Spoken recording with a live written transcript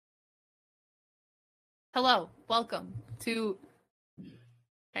Hello, welcome to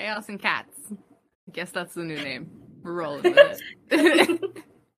Chaos and Cats. I guess that's the new name. We're rolling with it.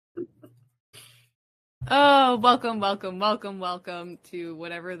 Oh, welcome to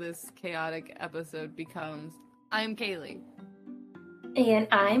whatever this chaotic episode becomes. I'm Kaylee. And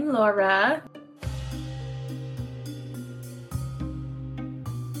I'm Laura.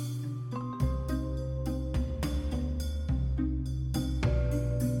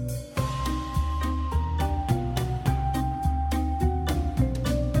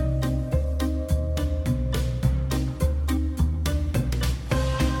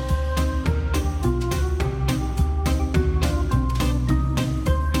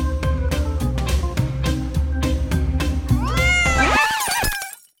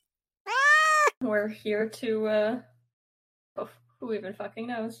 We're here to, who even fucking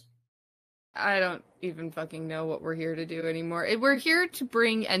knows? I don't even fucking know what we're here to do anymore. We're here to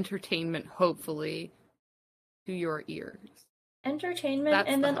bring entertainment, hopefully, to your ears. Entertainment, That's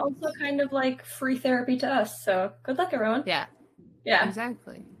and the then hope. also kind of like free therapy to us, so good luck, everyone. Yeah, Yeah.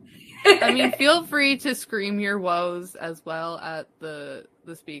 exactly. I mean, feel free to scream your woes as well at the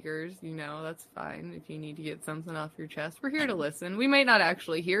speakers. You know, that's fine if you need to get something off your chest. We're here to listen. We might not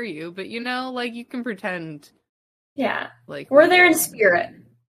actually hear you, but you know, like, you can pretend. Yeah. Like We're there in spirit.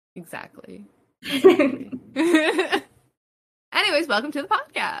 Exactly. Anyways, welcome to the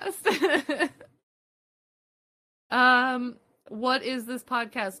podcast. What is this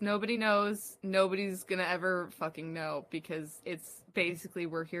podcast? Nobody knows. Nobody's gonna ever fucking know because it's basically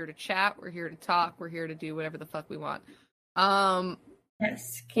we're here to chat, we're here to talk, we're here to do whatever the fuck we want.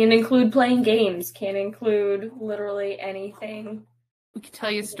 Yes, can include playing games, can include literally anything. We could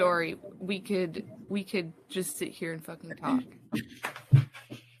tell you a story. We could just sit here and fucking talk.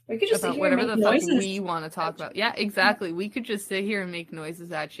 We could just about sit here whatever and make the fuck noises. we want to talk about. Yeah, exactly. We could just sit here and make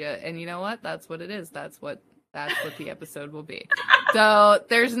noises at you, and you know what? That's what it is. That's what the episode will be. So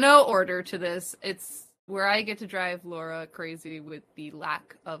there's no order to this. It's where I get to drive Laura crazy with the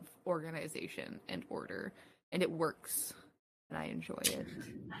lack of organization and order, and it works, and I enjoy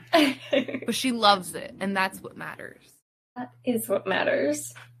it. But she loves it, and that's what matters. That is what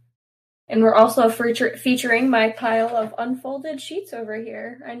matters. And we're also featuring my pile of unfolded sheets over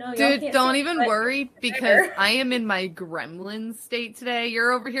here. I know y'all Dude, don't even worry because I am in my gremlin state today.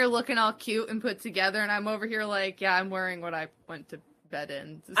 You're over here looking all cute and put together, and I'm over here like, yeah, I'm wearing what I went to bed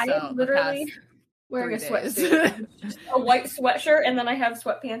in. So I am literally wearing a sweatsuit. Just a white sweatshirt, and then I have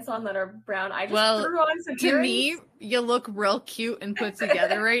sweatpants on that are brown. I just threw on some earrings. To me, you look real cute and put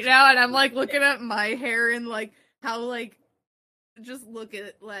together right now, and I'm like looking at my hair and like how like just look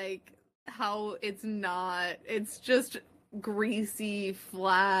at like how it's just greasy,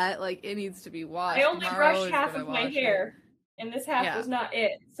 flat, like it needs to be washed. I only brushed half of my hair, and this half was not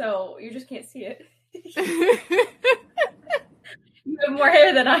it, so you just can't see it. You have more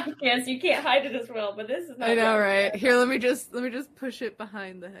hair than I can, so you can't hide it as well, but this is not. I know, right? Here, let me just push it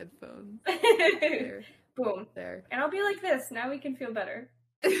behind the headphones. There. Boom. There. And I'll be like this. Now we can feel better.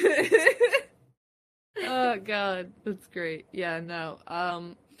 Oh god, that's great. Yeah, no.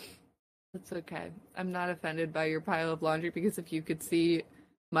 It's okay. I'm not offended by your pile of laundry because if you could see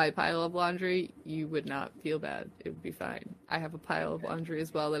my pile of laundry, you would not feel bad. It would be fine. I have a pile of laundry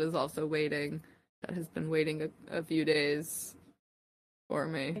as well that is also waiting. That has been waiting a few days for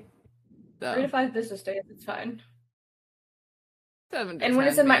me. So. 3 to 5 business days, it's fine. 7 to and 10, when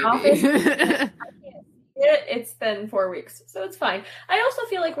it's in maybe. my office, I can't see it. It's been 4 weeks, so it's fine. I also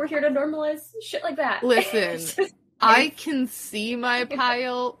feel like we're here to normalize shit like that. Listen, I can see my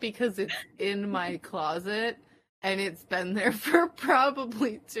pile because it's in my closet, and it's been there for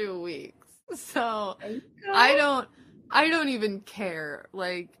probably 2 weeks. So I don't even care.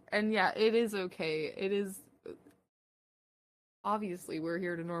 Like, and yeah, it is okay. It is. Obviously, we're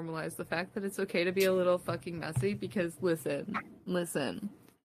here to normalize the fact that it's okay to be a little fucking messy because listen.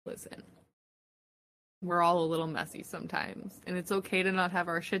 We're all a little messy sometimes, and it's okay to not have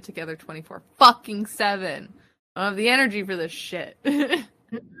our shit together 24 fucking 7. I don't have the energy for this shit.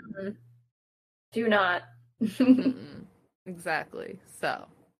 Do not. Exactly. So,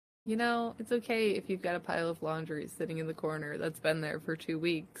 you know, it's okay if you've got a pile of laundry sitting in the corner that's been there for 2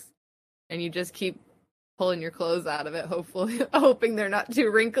 weeks, and you just keep pulling your clothes out of it, hoping they're not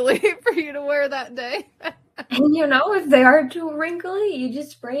too wrinkly for you to wear that day. And you know, if they are too wrinkly, you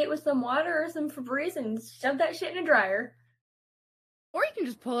just spray it with some water or some Febreze and shove that shit in a dryer. Or you can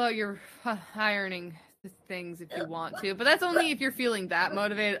just pull out your ironing things if you want to, but that's only if you're feeling that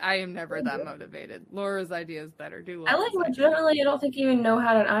motivated. I am never that motivated. Laura's idea is better. I legitimately, I don't think you even know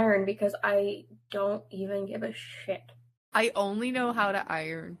how to iron because I don't even give a shit. I only know how to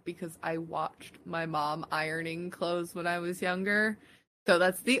iron because I watched my mom ironing clothes when I was younger. So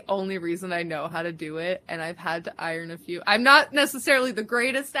that's the only reason I know how to do it. And I've had to iron a few. I'm not necessarily the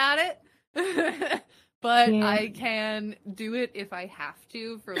greatest at it, but Yeah. I can do it if I have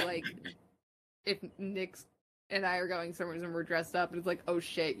to for like, if Nick's and I are going somewhere and we're dressed up and it's like, oh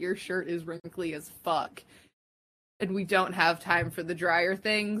shit, your shirt is wrinkly as fuck. And we don't have time for the dryer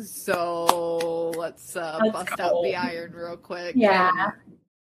things, so let's bust out the iron real quick and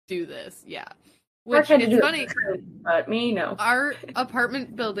do this. Yeah. Which it's funny, but me, no. Our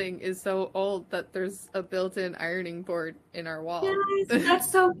apartment building is so old that there's a built-in ironing board in our wall. Yes,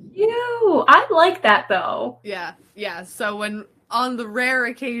 that's so cute. I like that though. Yeah. So when on the rare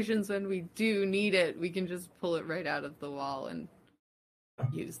occasions when we do need it, we can just pull it right out of the wall and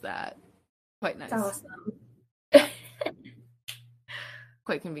use that. Quite nice. That's awesome.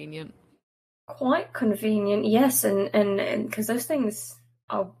 Quite convenient. Quite convenient, yes, and because those things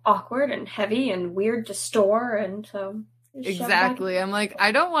are awkward and heavy and weird to store, and so exactly. I'm like,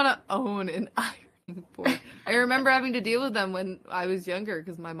 I don't want to own an ironing board. I remember having to deal with them when I was younger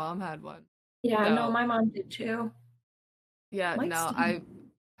because my mom had one. Yeah, no, my mom did too. Yeah,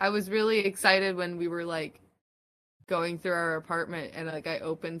 I was really excited when we were like going through our apartment and like I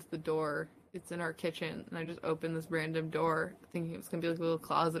opened the door. It's in our kitchen, and I just opened this random door, thinking it was gonna be like a little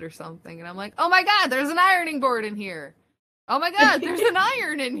closet or something, and I'm like, oh my god, there's an ironing board in here! Oh my god, there's an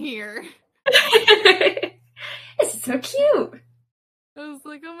iron in here! It's so cute! I was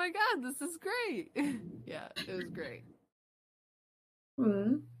like, oh my god, this is great! Yeah, it was great.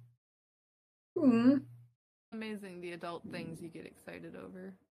 Amazing, the adult things you get excited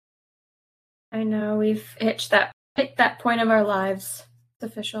over. I know, we've hit that point of our lives. It's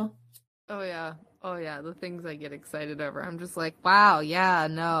official. Oh yeah, the things I get excited over. I'm just like, wow, yeah,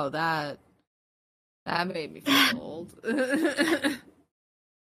 no, that made me feel old. It's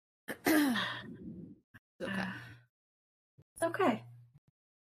okay. It's okay.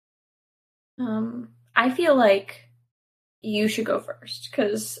 I feel like you should go first,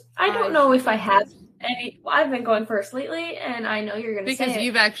 because I don't know if I have any. I've been going first lately, and I know you're going to say because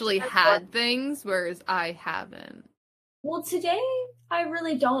you've actually had things, whereas I haven't. Well, today, I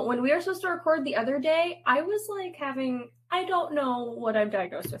really don't. When we were supposed to record the other day, I was like I don't know what I'm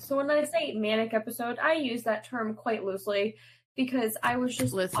diagnosed with. So when I say manic episode, I use that term quite loosely because I was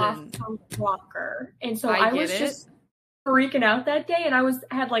just off from rocker. And so I was just freaking out that day, and I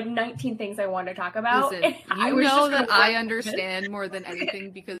had like 19 things I wanted to talk about. Listen, you know that I understand more than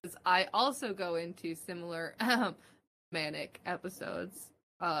anything because I also go into similar manic episodes.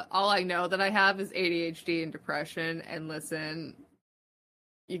 All I know that I have is ADHD and depression, and listen,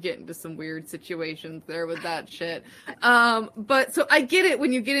 you get into some weird situations there with that shit. But so I get it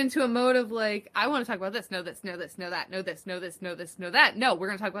when you get into a mode of like, I want to talk about this, no this, no this, no that, no this, no this, no this, no that. No, we're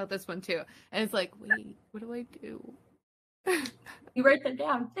going to talk about this one too. And it's like, wait, what do I do? You write them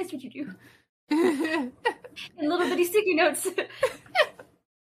down. That's what you do. And little bitty sticky notes.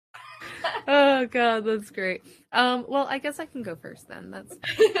 Oh god, that's great. Well, I guess I can go first then. That's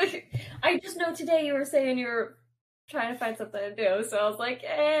I just know today you were saying you were trying to find something to do, so I was like,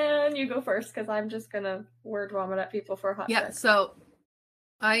 and you go first, because I'm just gonna word vomit at people for a hot second. So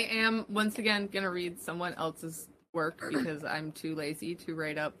I am once again gonna read someone else's work because I'm too lazy to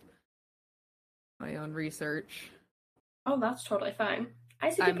write up my own research. Oh, that's totally fine. I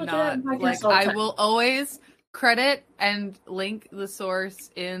see people do that in podcasts like all the time. I will always credit and link the source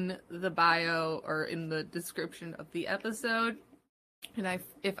in the bio or in the description of the episode. And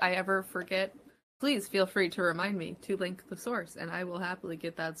if I ever forget, please feel free to remind me to link the source, and I will happily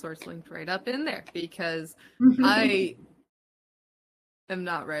get that source linked right up in there because I am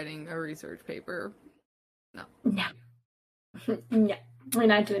not writing a research paper. No. No. We're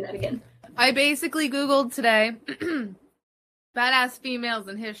not doing that again. I basically Googled today badass females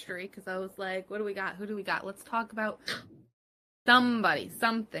in history because I was like, what do we got? Who do we got? Let's talk about somebody,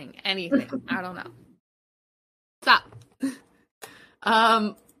 something, anything. I don't know. Stop.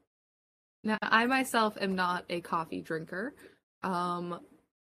 Now, I myself am not a coffee drinker. My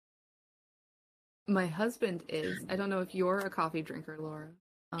husband is. I don't know if you're a coffee drinker, Laura.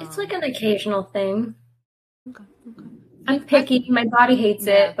 It's like an occasional thing. Okay. I'm picky. My body hates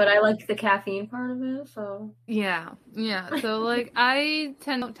it, but I like the caffeine part of it, so... Yeah. So, like, I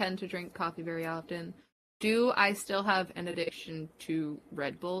don't tend to drink coffee very often. Do I still have an addiction to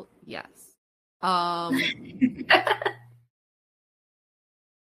Red Bull? Yes.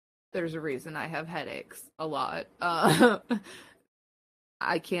 There's a reason I have headaches a lot. I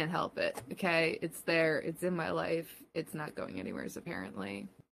can't help it, okay? It's there. It's in my life. It's not going anywhere, apparently.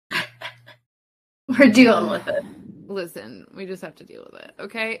 We're dealing with it. Listen, we just have to deal with it,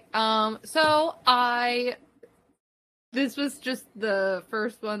 okay? This was just the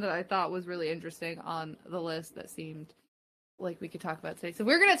first one that I thought was really interesting on the list that seemed like we could talk about today. So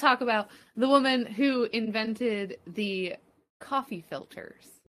we're going to talk about the woman who invented the coffee filters.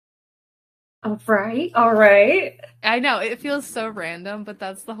 All right. I know, it feels so random, but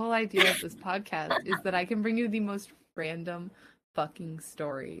that's the whole idea of this podcast, is that I can bring you the most random fucking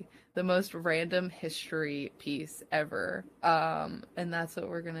story, the most random history piece ever. And that's what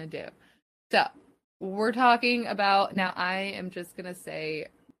we're going to do. So, we're talking about, now I am just going to say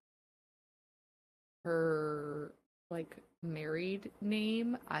her, like, married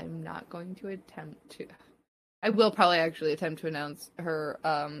name. I'm not going to attempt to, I will probably actually attempt to announce her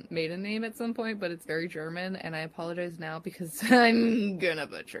maiden name at some point, but it's very German, and I apologize now because I'm gonna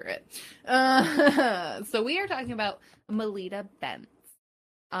butcher it. So we are talking about Melita Bentz.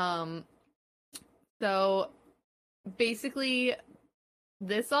 So basically,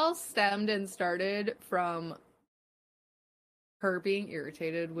 this all stemmed and started from her being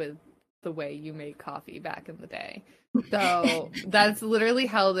irritated with the way you make coffee back in the day. So that's literally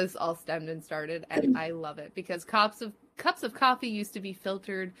how this all stemmed and started, and I love it because cups of coffee used to be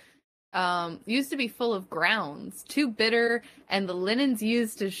filtered, used to be full of grounds, too bitter, and the linens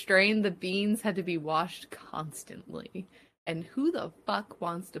used to strain the beans had to be washed constantly. And who the fuck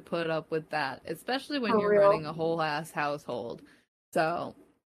wants to put up with that, especially when you're running a whole ass household? So,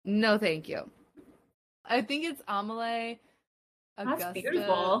 no, thank you. I think it's Amalie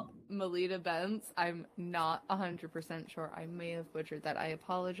Augusta Melita Bentz. I'm not 100% sure. I may have butchered that. I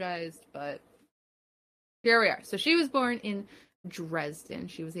apologized, but here we are. So she was born in Dresden.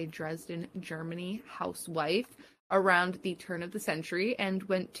 She was a Dresden, Germany housewife around the turn of the century and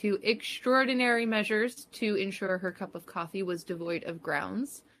went to extraordinary measures to ensure her cup of coffee was devoid of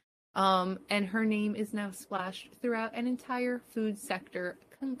grounds. And her name is now splashed throughout an entire food sector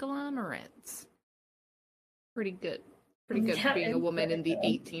conglomerate. Pretty good. Pretty good for being a woman in the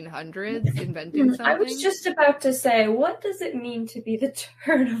 1800s inventing something. I was just about to say, what does it mean to be the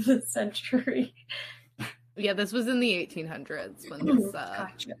turn of the century? Yeah, this was in the 1800s when this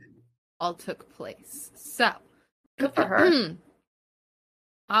all took place. So, good for her.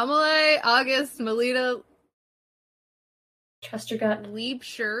 Amalie August Melita Chestergut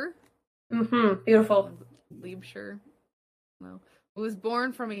Liebscher. Beautiful. Liebscher. No. Was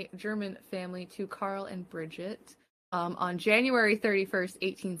born from a German family to Carl and Bridget. On January 31st,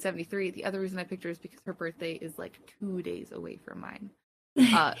 1873. The other reason I picked her is because her birthday is like 2 days away from mine.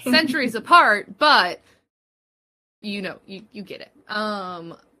 Centuries apart, but you know, you get it.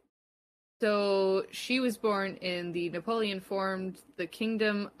 So she was born in the Napoleon formed the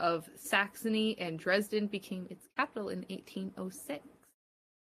Kingdom of Saxony, and Dresden became its capital in 1806.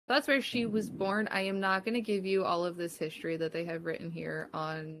 So that's where she was born. I am not going to give you all of this history that they have written here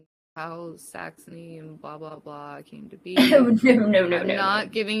on how Saxony and blah blah blah came to be. I'm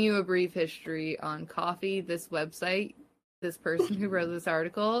not giving you a brief history on coffee. This website, this person who wrote this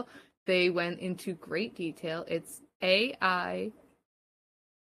article, they went into great detail. It's AI-bees.io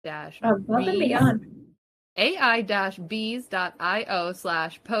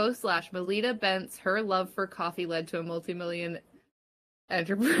 /post/Melita Bentz. Her love for coffee led to a multi-million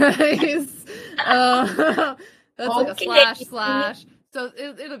enterprise. That's like a // So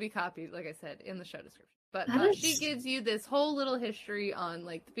it'll be copied, like I said, in the show description. But she gives you this whole little history on,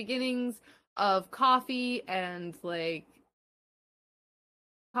 like, the beginnings of coffee and, like,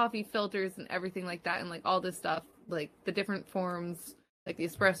 coffee filters and everything like that, and, like, all this stuff, like, the different forms, like the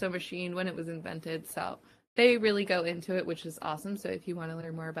espresso machine, when it was invented. So they really go into it, which is awesome. So if you want to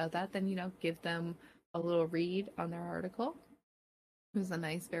learn more about that, then, you know, give them a little read on their article. It was a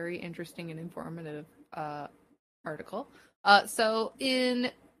nice, very interesting and informative article.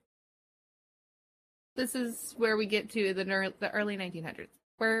 This is where we get to the early 1900s.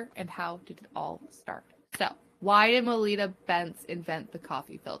 Where and how did it all start? So, why did Melita Bentz invent the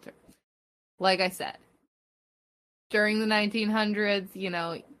coffee filter? Like I said, during the 1900s, you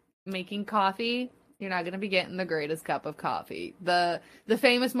know, making coffee, you're not going to be getting the greatest cup of coffee. The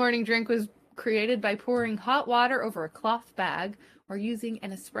famous morning drink was created by pouring hot water over a cloth bag or using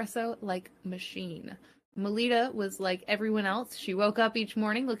an espresso-like machine. Melita was like everyone else. She woke up each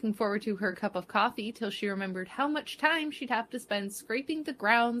morning looking forward to her cup of coffee till she remembered how much time she'd have to spend scraping the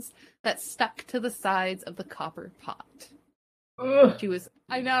grounds that stuck to the sides of the copper pot. Ugh. She was,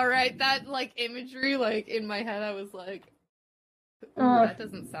 I know, right? That, like, imagery, like, in my head, I was like, that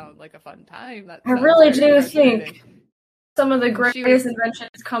doesn't sound like a fun time. I really do think some of the greatest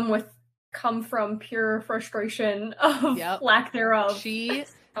inventions come from pure frustration of lack thereof. She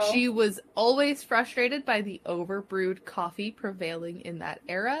Oh. She was always frustrated by the overbrewed coffee prevailing in that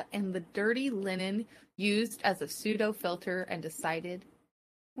era and the dirty linen used as a pseudo filter, and decided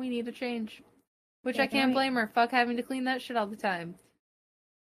we need a change. Which I can't blame her. Fuck having to clean that shit all the time.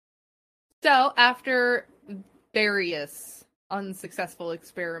 So, after various unsuccessful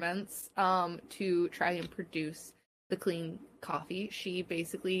experiments to try and produce the clean coffee, she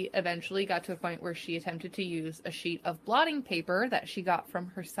basically eventually got to a point where she attempted to use a sheet of blotting paper that she got from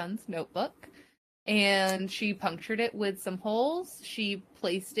her son's notebook, and she punctured it with some holes. She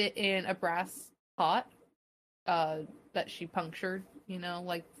placed it in a brass pot that she punctured,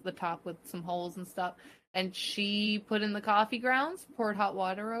 like the top with some holes and stuff, and she put in the coffee grounds, poured hot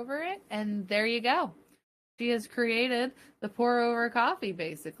water over it, and there you go. She has created the pour-over coffee,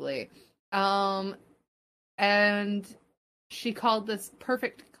 basically. And she called this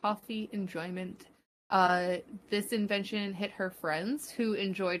perfect coffee enjoyment. This invention hit her friends, who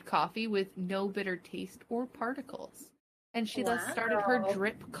enjoyed coffee with no bitter taste or particles. And she thus started her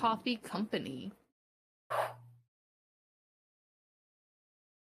drip coffee company.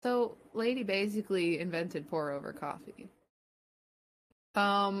 So, lady basically invented pour-over coffee.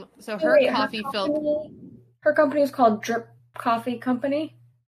 So her coffee filter... Her company is called Drip Coffee Company?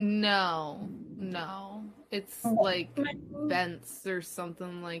 No. It's like Bent's or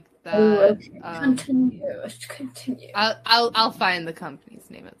something like that. Ooh, continue. I'll find the company's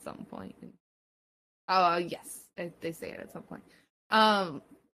name at some point. Yes, they say it at some point.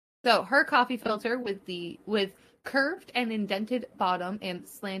 So her coffee filter with curved and indented bottom and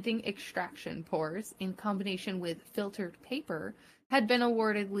slanting extraction pores, in combination with filtered paper, had been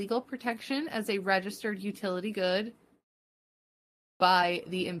awarded legal protection as a registered utility good by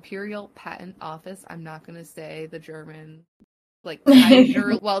the Imperial Patent Office. I'm not going to say the German,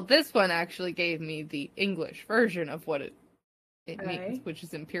 well, this one actually gave me the English version of what it means, which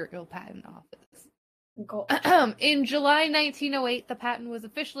is Imperial Patent Office. Cool. In July 1908, the patent was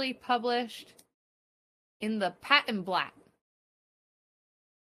officially published in the Patent Blatt.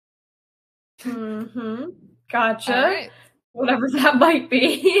 Gotcha. All right. Whatever that might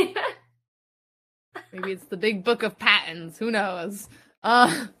be. Maybe it's the big book of patents. Who knows?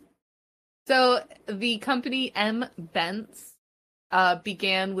 So the company M. Benz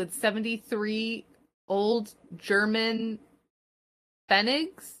began with 73 old German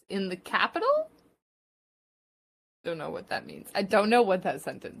Pfennigs in the capital. Don't know what that means. I don't know what that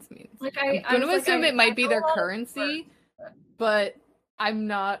sentence means. I'm going to assume it might be their currency, but I'm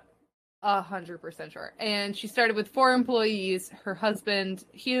not 100% sure. And she started with 4 employees: her husband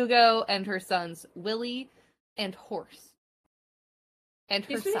Hugo and her sons Willie and Horst, and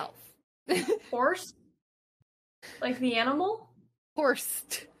herself. Horse? Like the animal?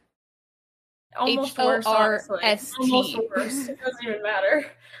 Horst. Almost worse, honestly. Almost worse. It doesn't even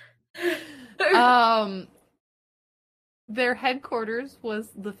matter. Their headquarters was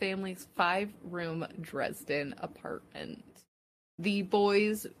the family's 5-room Dresden apartment. The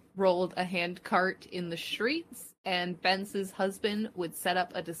boys rolled a hand cart in the streets, and Benz's husband would set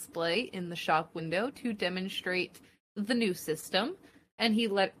up a display in the shop window to demonstrate the new system, and he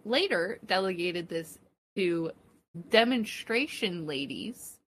later delegated this to demonstration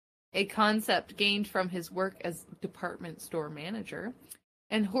ladies, a concept gained from his work as department store manager.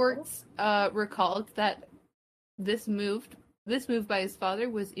 And Horst recalled that this move by his father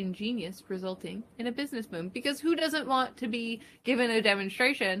was ingenious, resulting in a business boom. Because who doesn't want to be given a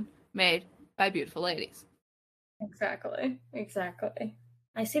demonstration made by beautiful ladies? Exactly.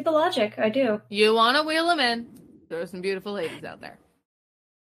 I see the logic. I do. You want to wheel them in, throw some beautiful ladies out there.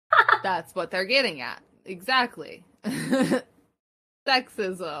 That's what they're getting at. Exactly.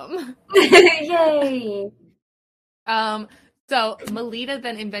 Sexism. Yay! So Melita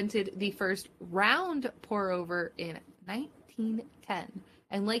then invented the first round pour-over in 1910.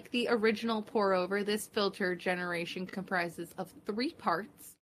 And like the original pour-over, this filter generation comprises of 3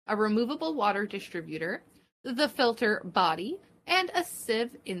 parts: a removable water distributor, the filter body, and a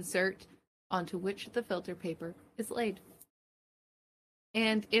sieve insert onto which the filter paper is laid.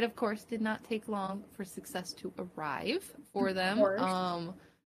 And it, of course, did not take long for success to arrive for them.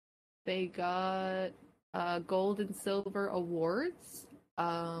 They got gold and silver awards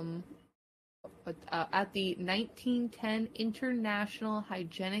at the 1910 International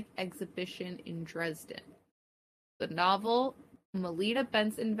Hygienic Exhibition in Dresden. The novel Melita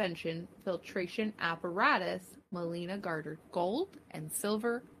Bent's invention, filtration apparatus, Melina garnered gold and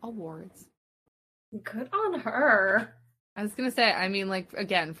silver awards. Good on her. I was gonna say, I mean,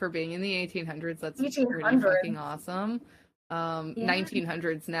 again, for being in the 1800s, that's pretty fucking awesome. Yeah.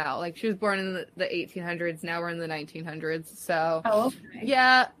 1900s now. Like, she was born in the 1800s, now we're in the 1900s. So, Oh, okay.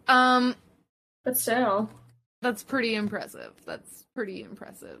 yeah, But still, that's pretty impressive. That's pretty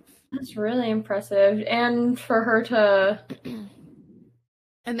impressive. that's really impressive. And for her to...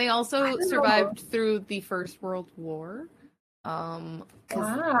 And they I also don't know. survived through the First World War. 'Cause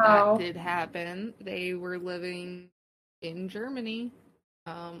that Wow. did happen. They were living in Germany.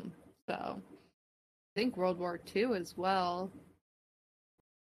 So I think World War II as well.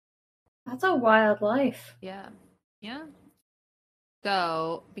 That's a wild life. Yeah. Yeah.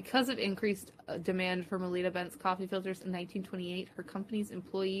 So, because of increased demand for Melita Benz coffee filters in 1928, her company's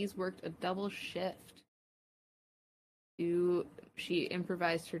employees worked a double shift. She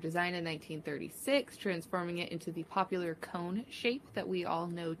improvised her design in 1936, transforming it into the popular cone shape that we all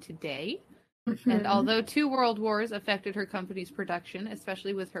know today. And although 2 world wars affected her company's production,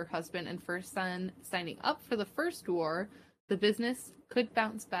 especially with her husband and first son signing up for the First War, the business could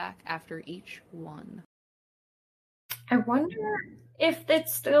bounce back after each one. I wonder if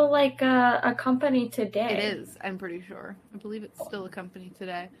it's still like a company today. It is, I'm pretty sure. I believe it's still a company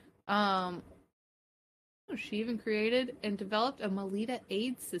today. She even created and developed a Melita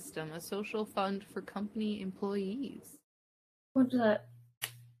Aid System, a social fund for company employees. What does that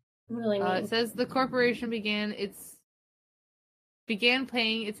really mean? It says the corporation began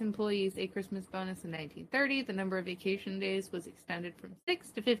paying its employees a Christmas bonus in 1930. The number of vacation days was extended from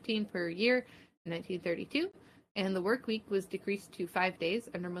 6 to 15 per year in 1932, and the work week was decreased to 5 days.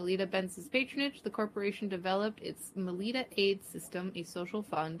 Under Melita Benz's patronage, the corporation developed its Melita Aid System, a social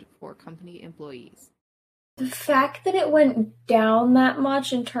fund for company employees. The fact that it went down that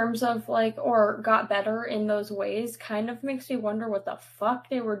much in terms of like, or got better in those ways, kind of makes me wonder what the fuck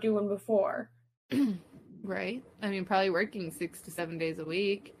they were doing before. Right? I mean, probably working 6 to 7 days a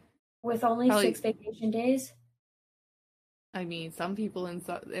week. With only 6 vacation days? I mean, some people in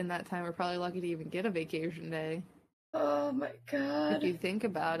that time are probably lucky to even get a vacation day. Oh my god. If you think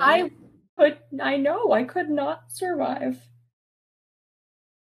about it. I know, I could not survive.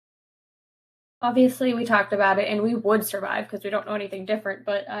 Obviously, we talked about it, and we would survive because we don't know anything different,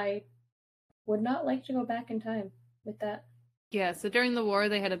 but I would not like to go back in time with that. Yeah, so during the war,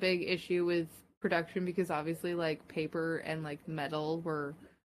 they had a big issue with production because obviously, like, paper and, like, metal were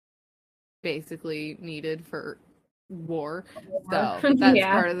basically needed for war. So that's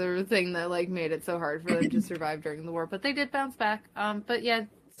part of the thing that, like, made it so hard for them to survive during the war. But they did bounce back. But yeah,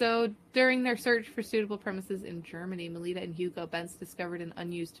 so during their search for suitable premises in Germany, Melita and Hugo Benz discovered an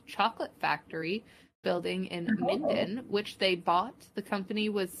unused chocolate factory building in Minden, which they bought. The company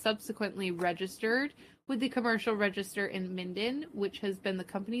was subsequently registered with the Commercial Register in Minden, which has been the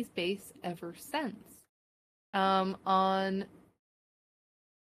company's base ever since. On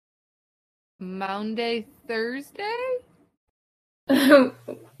Maundy Thursday?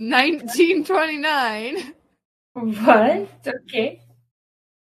 1929. What? Okay.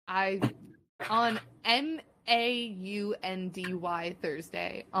 On Maundy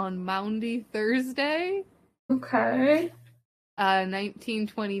Thursday. On Maundy Thursday? Okay.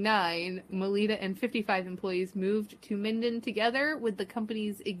 1929, Melita and 55 employees moved to Minden together with the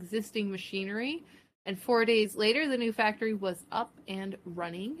company's existing machinery. And 4 days later, the new factory was up and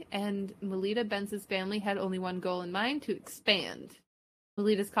running, and Melita Benz's family had only one goal in mind: to expand.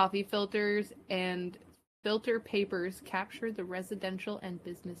 Melita's coffee filters and filter papers captured the residential and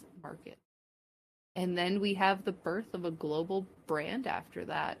business market. And then we have the birth of a global brand after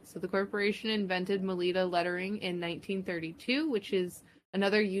that. So the corporation invented Melita lettering in 1932, which is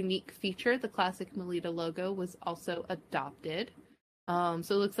another unique feature. The classic Melita logo was also adopted. So it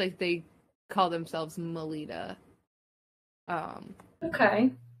looks like they call themselves Melita.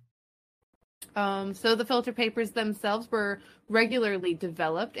 Okay. So the filter papers themselves were regularly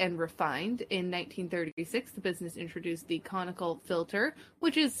developed and refined. In 1936, the business introduced the conical filter,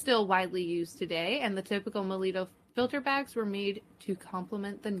 which is still widely used today, and the typical Melita filter bags were made to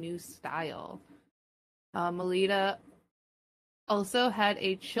complement the new style. Melita also had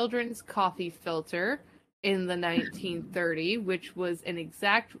a children's coffee filter in the 1930, which was an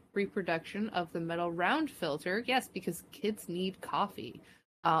exact reproduction of the metal round filter. Yes, because kids need coffee.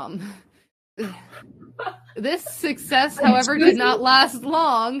 This success, however, did not last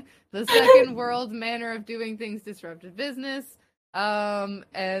long. The Second World manner of doing things disrupted business, and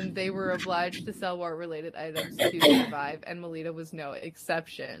they were obliged to sell war-related items to survive, and Melita was no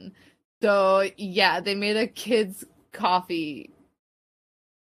exception. So, yeah, they made a kids' coffee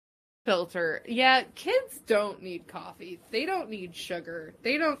filter. Yeah, kids don't need coffee. They don't need sugar.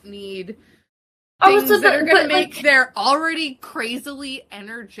 They don't need things that are going to make their already crazily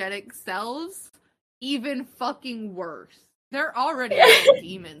energetic selves even fucking worse. They're already little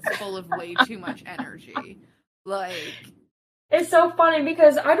demons full of way too much energy. Like, it's so funny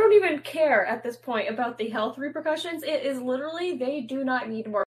because I don't even care at this point about the health repercussions. It is literally they do not need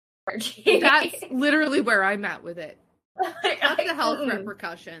more energy. that's literally where I'm at with it. Like, Fuck the health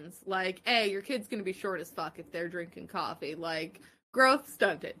repercussions. Like, A, your kid's gonna be short as fuck if they're drinking coffee. Like, growth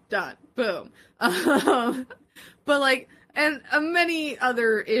stunted. Done. Boom. But like, and many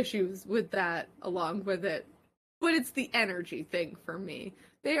other issues with that along with it. But it's the energy thing for me.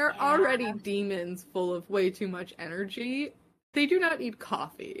 They are already demons full of way too much energy. They do not need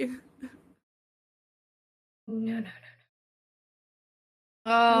coffee. No.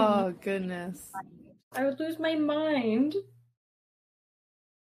 Oh, goodness. I would lose my mind.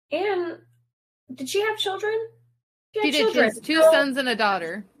 And did she have children? She did. She has 2 sons and a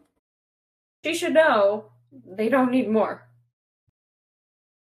daughter. She should know they don't need more.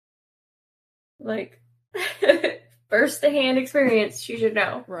 Like, first-hand experience, she should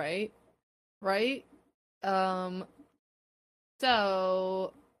know. Right.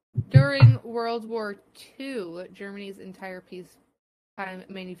 So, during World War II, Germany's entire peacetime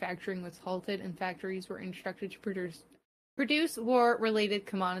manufacturing was halted and factories were instructed to produce war-related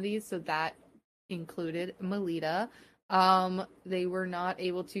commodities, so that included Melita. They were not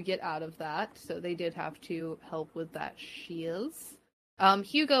able to get out of that, so they did have to help with that shiz.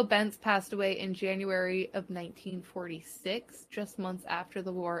 Hugo Bentz passed away in January of 1946, just months after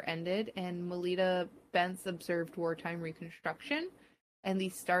the war ended, and Melita Bentz observed wartime reconstruction and the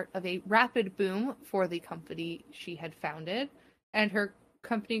start of a rapid boom for the company she had founded, and her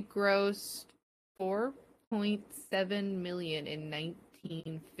company grossed $4.7 million in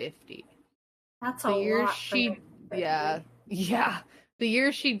 1950. That's a lot. Yeah. The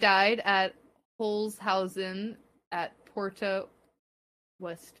year she died at Holzhausen at Porta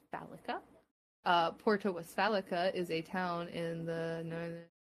Westfalica. Porta Westfalica is a town in the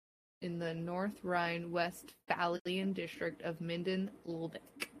North Rhine-Westphalian district of Minden-Lübeck.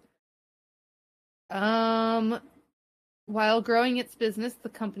 While growing its business, the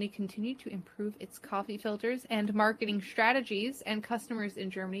company continued to improve its coffee filters and marketing strategies, and customers in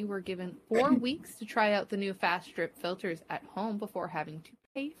Germany were given 4 weeks to try out the new fast drip filters at home before having to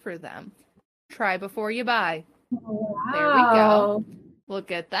pay for them. Try before you buy. Wow. There we go.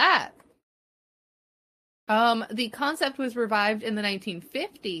 Look at that. The concept was revived in the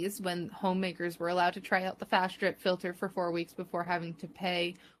 1950s when homemakers were allowed to try out the fast drip filter for 4 weeks before having to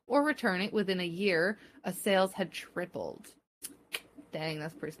pay or return it. Within a year, sales had tripled. Dang,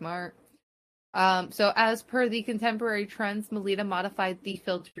 that's pretty smart. So as per the contemporary trends, Melita modified the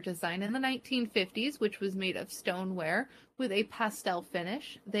filter design in the 1950s, which was made of stoneware with a pastel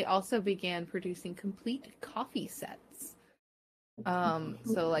finish. They also began producing complete coffee sets.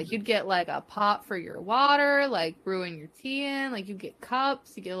 So like you'd get like a pot for your water, like brewing your tea in, like you get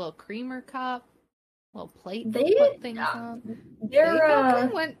cups, you get a little creamer cup, a little plate to put things on.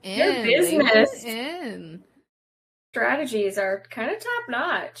 Their business strategies are kind of top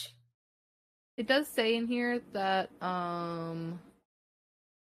notch. It does say in here that I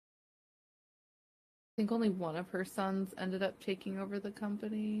think only one of her sons ended up taking over the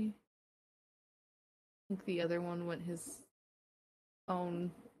company. I think the other one went his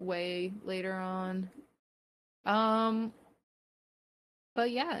own way later on.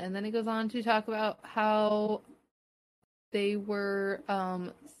 But yeah, and then it goes on to talk about how they were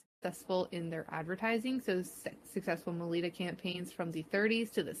successful in their advertising. So successful Melita campaigns from the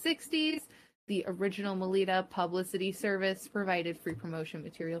 30s to the 60s. The original Melita publicity service provided free promotion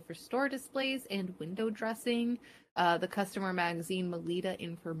material for store displays and window dressing. The customer magazine Melita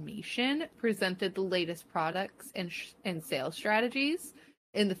Information presented the latest products and sales strategies.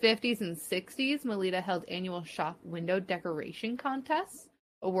 In the 50s and 60s, Melita held annual shop window decoration contests,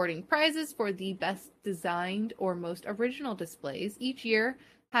 awarding prizes for the best designed or most original displays. Each year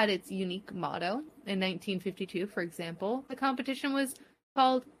had its unique motto. In 1952, for example, the competition was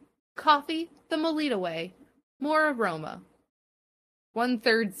called Coffee the Melita Way, More Aroma,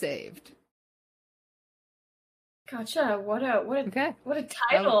 1/3 saved. Gotcha. What a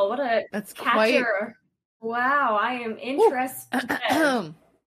title. That's catcher. Wow, I am interested.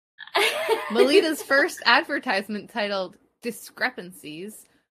 Melita's first advertisement, titled Discrepancies,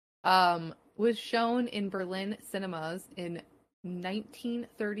 was shown in Berlin cinemas in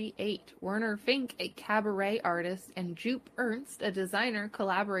 1938. Werner Fink, a cabaret artist, and Jupp Ernst, a designer,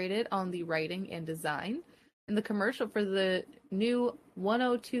 collaborated on the writing and design. And the commercial for the new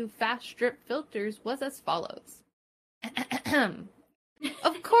 102 fast drip filters was as follows.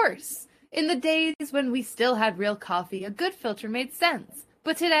 Of course, in the days when we still had real coffee, a good filter made sense.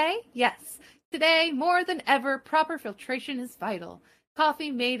 But today, yes, Today, more than ever, proper filtration is vital.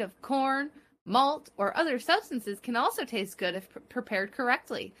 Coffee made of corn, malt, or other substances can also taste good if prepared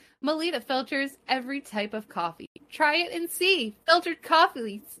correctly. Melita filters every type of coffee. Try it and see. Filtered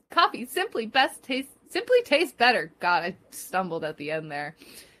coffee simply tastes better. God, I stumbled at the end there.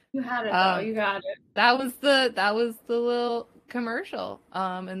 You had it though. You got it. That was the little commercial.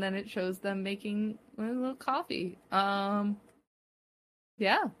 And then it shows them making a little coffee.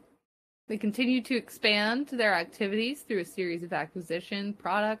 Yeah. They continue to expand their activities through a series of acquisition,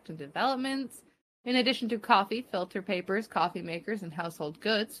 product, and developments. In addition to coffee, filter papers, coffee makers, and household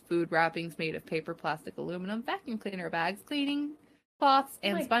goods, food wrappings made of paper, plastic, aluminum, vacuum cleaner bags, cleaning cloths,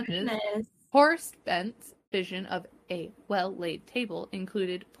 and sponges. Goodness. Horace Bent's vision of a well-laid table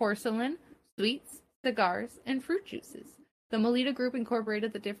included porcelain, sweets, cigars, and fruit juices. The Melita Group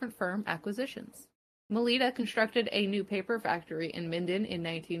incorporated the different firm acquisitions. Melita constructed a new paper factory in Minden in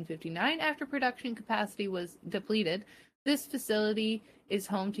 1959 after production capacity was depleted. This facility is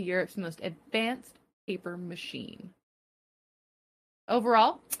home to Europe's most advanced paper machine.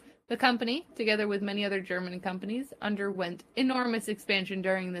 Overall, the company, together with many other German companies, underwent enormous expansion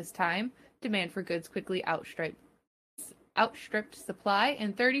during this time. Demand for goods quickly outstripped supply,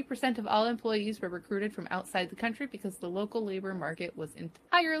 and 30% of all employees were recruited from outside the country because the local labor market was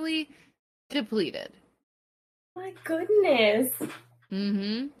entirely depleted. My goodness.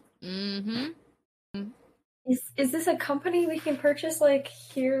 Is this a company we can purchase like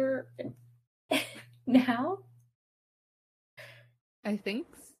here now? I think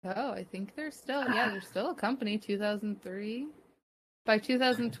so. I think they're still they're still a company. 2003. By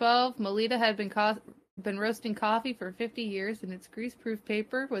 2012, Melita had been roasting coffee for 50 years, and its grease-proof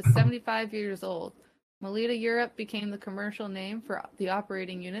paper was 75 years old. Melita Europe became the commercial name for the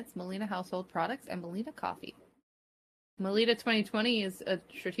operating units, Melita Household Products and Melita Coffee. Melita 2020 is a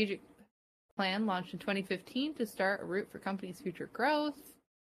strategic plan launched in 2015 to start a route for company's future growth.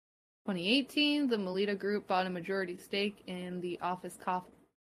 2018, the Melita Group bought a majority stake in the office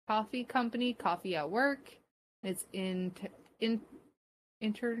coffee company, Coffee at Work. Its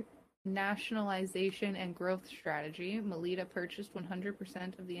internationalization and growth strategy. Melita purchased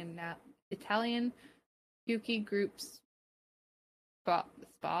 100% of the Italian Pucci Group's SPA.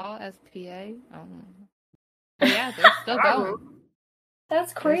 Yeah, they're still going.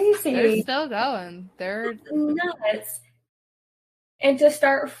 That's crazy. They're still going. They're nuts. And to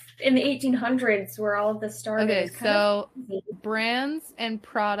start in the 1800s, where all of this started. Okay, so brands and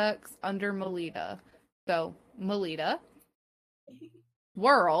products under Melita. So Melita,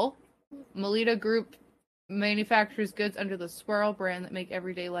 Swirl. Melita Group manufactures goods under the Swirl brand that make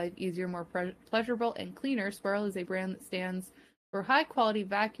everyday life easier, more pleasurable, and cleaner. Swirl is a brand that stands for high-quality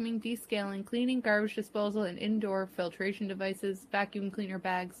vacuuming, descaling, cleaning, garbage disposal, and indoor filtration devices, vacuum cleaner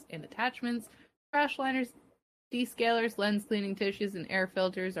bags and attachments, trash liners, descalers, lens cleaning tissues, and air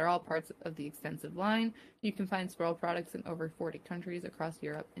filters are all parts of the extensive line. You can find Swirl products in over 40 countries across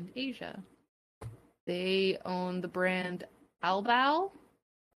Europe and Asia. They own the brand Albal,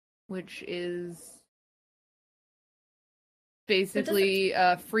 which is basically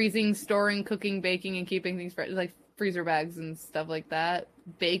freezing, storing, cooking, baking, and keeping things fresh, like freezer bags and stuff like that.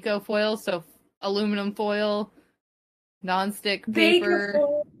 Bako foil, so aluminum foil, non-stick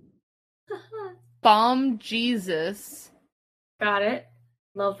paper. Bomb Jesus. Got it.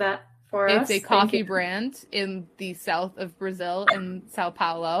 Love that for us. It's a coffee brand in the south of Brazil, in Sao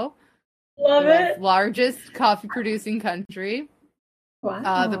Paulo. Love it. Largest coffee producing country.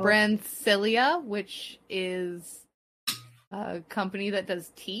 Wow. The brand Cilia, which is a company that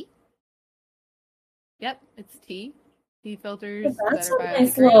does tea. Yep, it's tea. Tea filters. That's a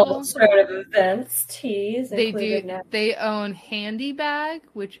nice little sort of events. Teas. They own Handy Bag,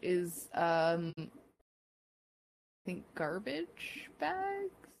 which is I think garbage bags.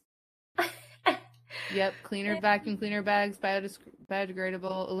 Yep, vacuum cleaner bags,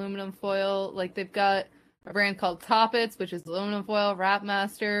 biodegradable, aluminum foil. Like they've got a brand called Toppets, which is aluminum foil.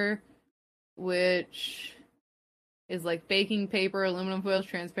 Wrapmaster, which is like baking paper, aluminum foil,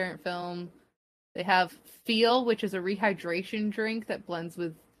 transparent film. They have Feel, which is a rehydration drink that blends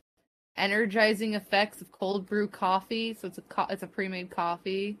with energizing effects of cold brew coffee. So it's a pre-made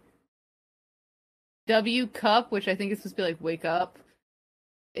coffee. W Cup, which I think is supposed to be like wake up,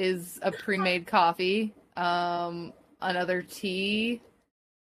 is a pre-made coffee. Another tea,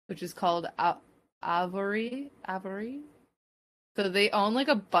 which is called Avery. So they own like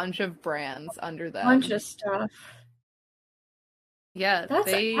a bunch of brands under them. Bunch of stuff. Yeah, that's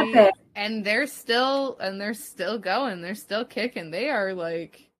epic. And they're still going. They're still kicking. They are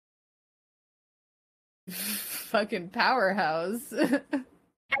like fucking powerhouse. And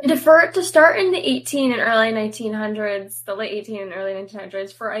And for it to start in the 18 and early 1900s, the late 18 and early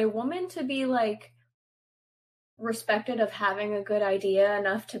 1900s, for a woman to be like respected of having a good idea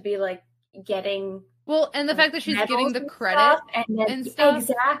enough to be like getting Well, and the fact that she's getting the credit stuff, and then and stuff.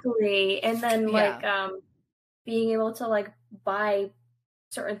 exactly, and then Yeah. like being able to like buy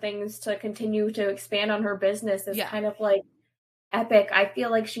certain things to continue to expand on her business is Yeah. kind of like epic. I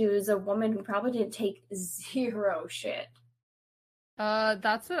feel like she was a woman who probably didn't take zero shit.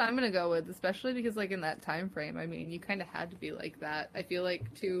 That's what I'm gonna go with, especially because like in that time frame, I mean, you kind of had to be like that. I feel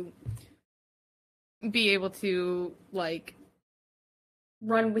like to be able to like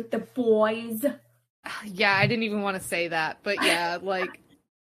Run with the boys. yeah, I didn't even want to say that, but yeah, like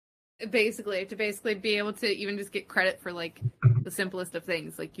basically to basically be able to even just get credit for like the simplest of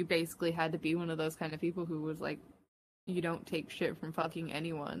things. Like you basically had to be one of those kind of people who was like, you don't take shit from fucking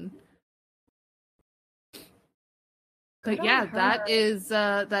anyone. But yeah, that is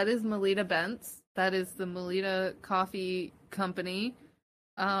Melita Bentz. That is the Melita Coffee Company,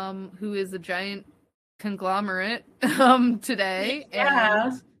 who is a giant conglomerate today, Yeah.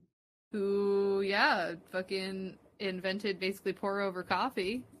 and who fucking invented basically pour over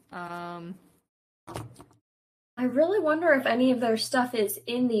coffee. I really wonder if any of their stuff is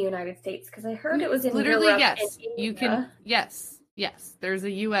in the United States, because I heard it was in literally Europe yes. and You India. can yes. There's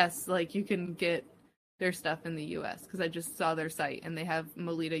a US, like you can get their stuff in the US because I just saw their site and they have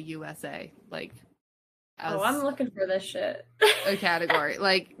Melita USA like as I'm looking for this shit. a category.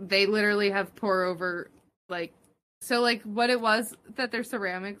 Like they literally have pour over like so like what it was that their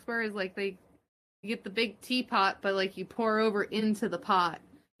ceramics were is like you get the big teapot, but like you pour over into the pot.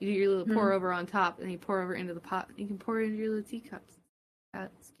 You do your little pour over on top and you pour over into the pot. You can pour it into your little teacups.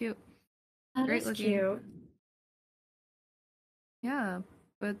 That's cute. That Great is looking. cute. Yeah,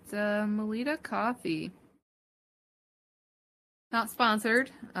 but Melita Coffee. Not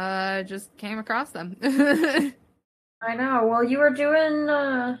sponsored. Just came across them. I know. Well, you were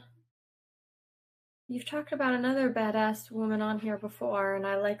doing. You've talked about another badass woman on here before, and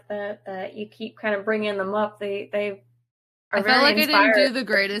I like that you keep kind of bringing them up. They are I very felt like inspired. I didn't do the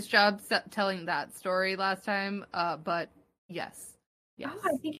greatest job telling that story last time. But yes. Oh,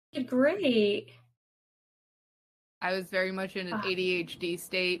 I think you did great. I was very much in an ADHD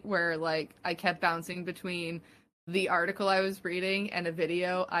state where like I kept bouncing between the article I was reading and a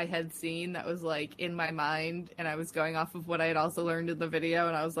video I had seen that was like in my mind, and I was going off of what I had also learned in the video,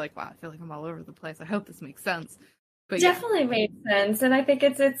 and I was like, wow, I feel like I'm all over the place. I hope this makes sense. But definitely made sense, and I think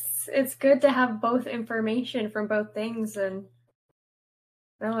it's good to have both information from both things. And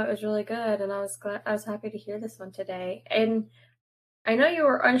no, it was really good, and I was happy to hear this one today. And I know you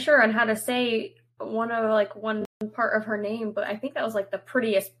were unsure on how to say one part of her name, but I think that was like the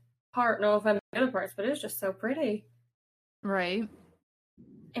prettiest part. No offense to the other parts, but it was just so pretty. Right.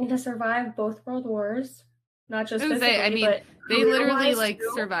 And to survive both world wars, not just physically, I mean, but they literally like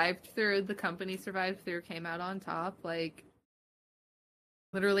survived through. The company survived through, came out on top. Like,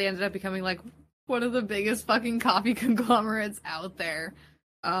 literally ended up becoming like one of the biggest fucking coffee conglomerates out there.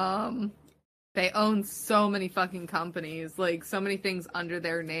 They own so many fucking companies, like so many things under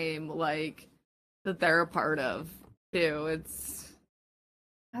their name, like that they're a part of too.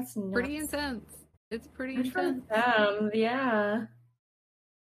 That's nuts. Pretty intense. It's pretty Good intense. for them, yeah.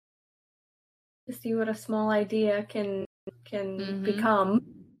 To see what a small idea can become,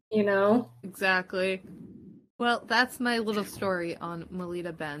 you know? Exactly. Well, that's my little story on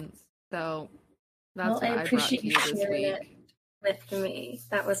Melita Bentz. So that's what I brought to you this week. It with me.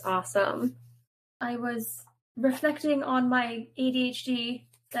 That was awesome. I was reflecting on my ADHD,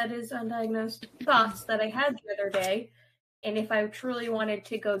 that is undiagnosed, thoughts that I had the other day, and if I truly wanted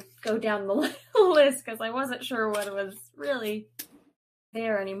to go down the list, because I wasn't sure what was really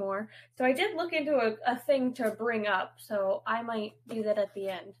there anymore. So I did look into a thing to bring up, so I might do that at the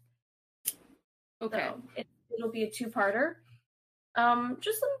end. Okay. So it'll be a two-parter.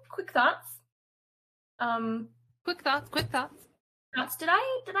 Just some quick thoughts. Quick thoughts. Did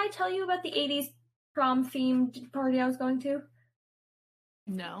I tell you about the 80s prom themed party I was going to?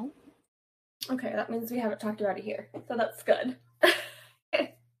 No. Okay, that means we haven't talked about it here, so that's good.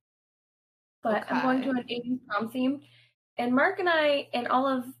 But I'm going to an 80s prom theme, and Mark and I and all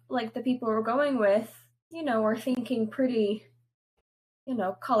of like the people we're going with, you know, are thinking pretty, you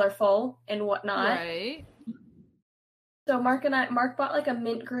know, colorful and whatnot. Right. So Mark bought like a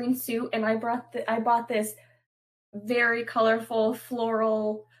mint green suit, and I bought this very colorful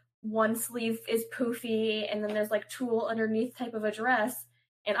floral, one sleeve is poofy, and then there's like tulle underneath type of a dress,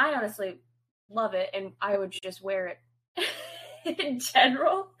 and I honestly love it, and I would just wear it in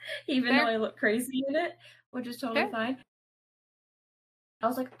general, even though I look crazy in it, which is totally fine. I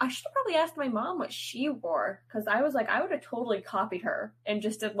was like, I should probably ask my mom what she wore, because I was like, I would have totally copied her and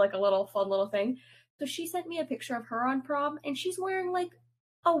just did like a little fun little thing. So she sent me a picture of her on prom, and she's wearing like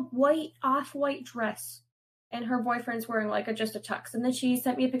a white off-white dress, and her boyfriend's wearing like just a tux. And then she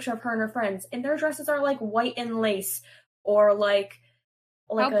sent me a picture of her and her friends, and their dresses are like white and lace, or like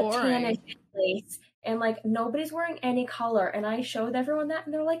How a boring. tannish lace, and like nobody's wearing any color. And I showed everyone that,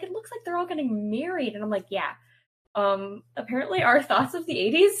 and they're like, it looks like they're all getting married. And I'm like, yeah. Apparently our thoughts of the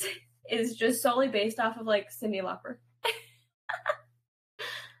 80s is just solely based off of like Cyndi Lauper.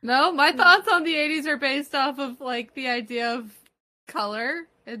 No, my thoughts on the 80s are based off of like the idea of color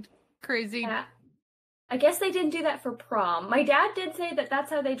and crazy. Yeah. I guess they didn't do that for prom. My dad did say that that's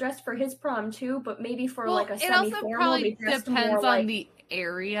how they dressed for his prom too, but maybe for like a it also semi-formal, probably they dressed depends more on like the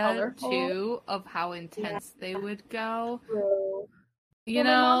area colorful. too of how intense they would go. True. You Well,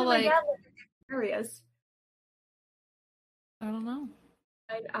 my know, mom and like my dad lived in different areas. I don't know.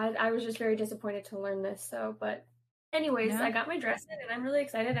 I was just very disappointed to learn this. So, but anyways, Yeah. I got my dress in, and I'm really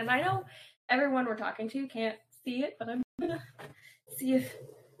excited. And I know everyone we're talking to can't see it, but I'm gonna see if.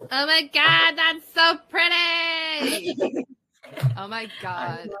 Oh my god, that's so pretty! Oh my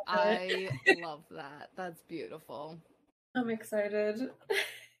god, I love that. That's beautiful. I'm excited.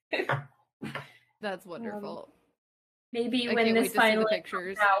 That's wonderful. Maybe I when can't this wait to see finally the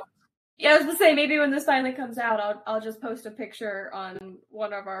pictures. comes out. Yeah, I was gonna say maybe when this finally comes out, I'll just post a picture on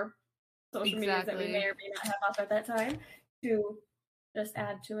one of our social medias that we may or may not have up at that time to just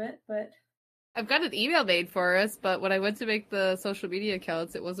add to it. But I've got an email made for us, but when I went to make the social media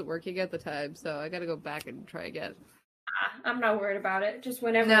accounts, it wasn't working at the time, so I gotta go back and try again. I'm not worried about it. Just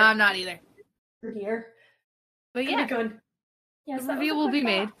whenever. No, I'm not either. We're here. But yeah, good. Yes, the review will be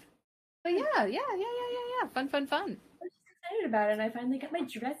made. But yeah. Fun. I'm just excited about it, and I finally got my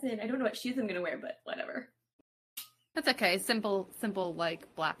dress in. I don't know what shoes I'm gonna wear, but whatever. That's okay. Simple,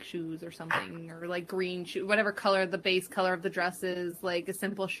 like black shoes or something, or like green shoe, whatever color the base color of the dress is. Like a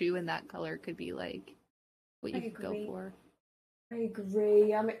simple shoe in that color could be like what you could go for. I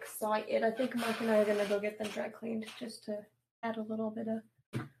agree. I'm excited. I think Mark and I are gonna go get them dry cleaned just to add a little bit of,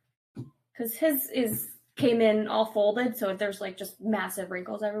 because his came in all folded, so there's like just massive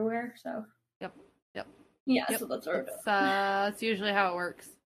wrinkles everywhere. So Yep. Yeah, so that's our. That's usually how it works.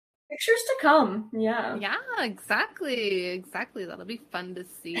 Pictures to come. Yeah. Yeah, exactly. That'll be fun to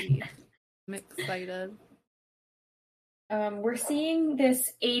see. I'm excited. We're seeing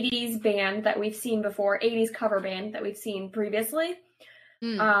this 80s band that we've seen before, 80s cover band that we've seen previously.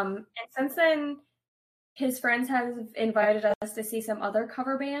 And since then, his friends have invited us to see some other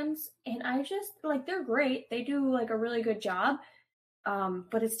cover bands, and I just, like, they're great. They do, like, a really good job.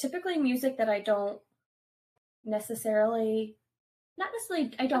 But it's typically music that I don't necessarily,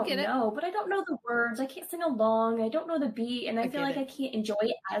 I don't know, but I don't know the words. I can't sing along. I don't know the beat, and I feel like I can't enjoy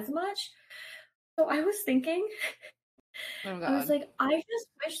it as much. So I was thinking, oh God. I was like, I just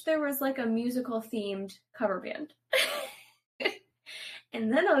wish there was like a musical themed cover band.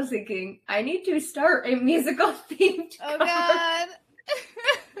 And then I was thinking, I need to start a musical themed Oh cover. God.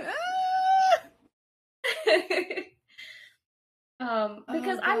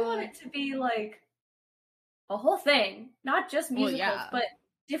 Because I want it to be like a whole thing, not just musicals, but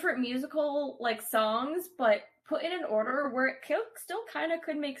different musical like songs, but put in an order where it still kind of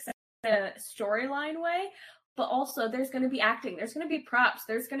could make sense in a storyline way, but also there's going to be acting, there's going to be props,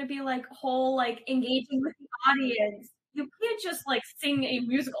 there's going to be like whole like engaging with the audience. You can't just like sing a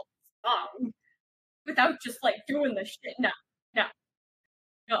musical song without just like doing the shit. No.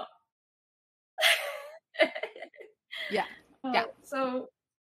 Yeah. So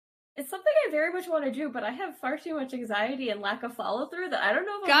it's something I very much want to do, but I have far too much anxiety and lack of follow through that I don't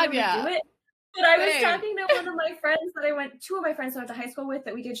know if I'll be able to do it. But I was talking to one of my friends two of my friends that I went to high school with,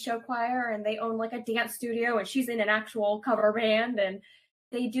 that we did show choir, and they own like a dance studio, and she's in an actual cover band, and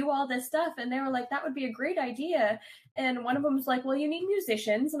they do all this stuff, and they were like, that would be a great idea. And one of them was like, well, you need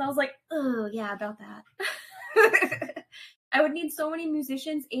musicians. And I was like, oh yeah, about that. I would need so many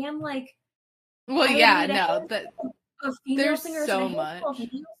musicians, and like, well, yeah, no, that of female there's singers so and much of male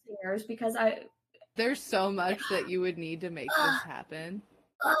singers, because there's so much that you would need to make this happen.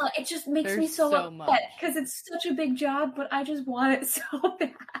 It just makes me so upset because it's such a big job, but I just want it so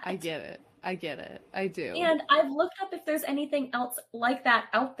bad. I get it. I do. And I've looked up if there's anything else like that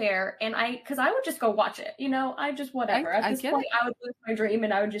out there, and because I would just go watch it. You know, I just whatever. At this point, I would lose my dream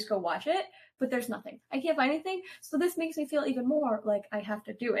and I would just go watch it. But there's nothing. I can't find anything, so this makes me feel even more like I have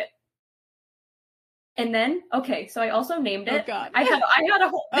to do it. And then, okay, so I also named it. Oh God. I had a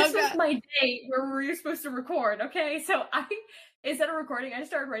whole. This was my day where we were supposed to record. Okay, so instead of recording, I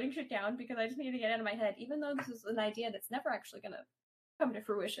just started writing shit down because I just needed to get it out of my head. Even though this is an idea that's never actually gonna come to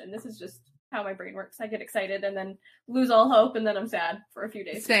fruition. This is just how my brain works. I get excited and then lose all hope, and then I'm sad for a few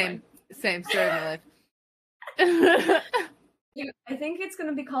days. Same story of my life. I think it's going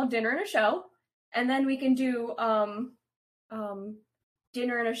to be called Dinner and a Show, and then we can do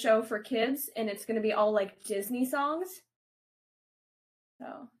Dinner and a Show for kids, and it's going to be all like Disney songs.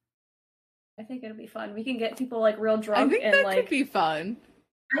 So I think it'll be fun. We can get people like real drunk and that like could be fun.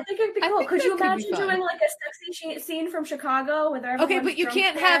 I think it'd be cool. Could you imagine doing like a sexy scene from Chicago with everyone? Okay, but you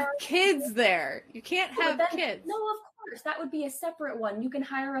can't have kids there. You can't have kids. No, of course. That would be a separate one. You can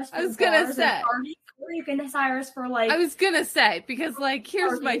hire us for I was gonna say. parties, or you can hire us for like... I was gonna say, because like,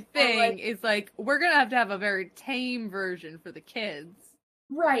 here's my thing, is like, we're gonna have a very tame version for the kids.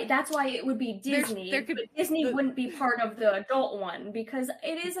 Right, that's why it would be Disney. But Disney wouldn't be part of the adult one, because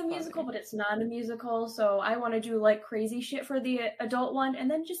it is a musical, but it's not a musical, so I want to do, like, crazy shit for the adult one,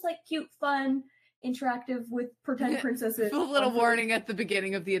 and then just, like, cute, fun, interactive with pretend princesses. A little warning at the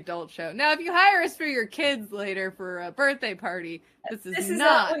beginning of the adult show. Now, if you hire us for your kids later for a birthday party, this is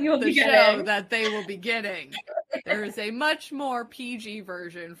not the show that they will be getting. There is a much more PG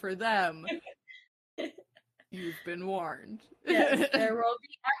version for them. You've been warned. Yes, there will be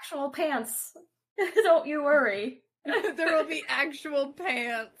actual pants. Don't you worry. There will be actual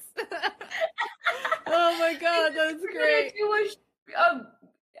pants. Oh my god, that's great. Do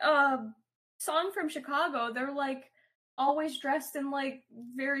a song from Chicago. They're like always dressed in like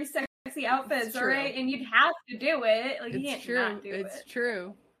very sexy outfits, all right? And you'd have to do it. Like, you can't not do it. It's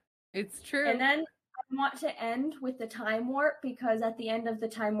true. It's true. And then I want to end with the time warp, because at the end of the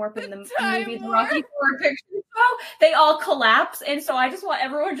time warp in the movie The Rocky Horror Picture Show, they all collapse, and so I just want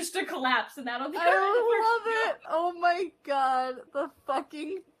everyone just to collapse, and that'll be I love it. Oh my god, the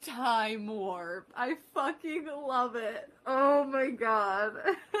fucking time warp. I fucking love it. Oh my god.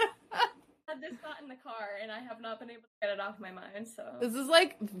 I had this thought in the car, and I have not been able to get it off my mind, so... This is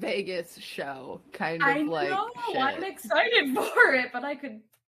like Vegas show, kind of like shit. I'm excited for it, but I could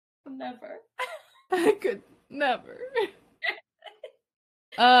never. I could never.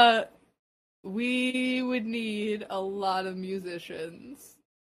 We would need a lot of musicians.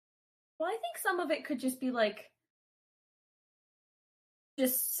 Well, I think some of it could just be like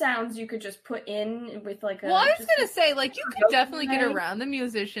just sounds you could just put in with like a... Well, I was gonna say, like, you could definitely get around the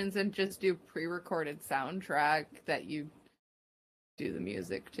musicians and just do pre-recorded soundtrack that you do the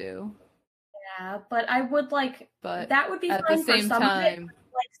music to. Yeah, but I would like... But that would be at fun the same for some time. of it.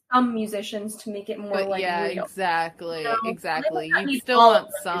 Like some musicians to make it more like real. Exactly, exactly. You still want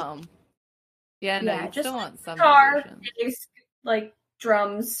some. Yeah, no, you just still want some guitar, musicians. like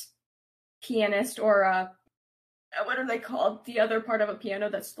drums, pianist, or what are they called? The other part of a piano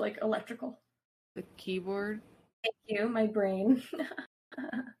that's like electrical. The keyboard. Thank you, my brain.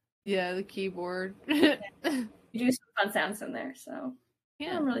 Yeah, the keyboard. You do some fun sounds in there, so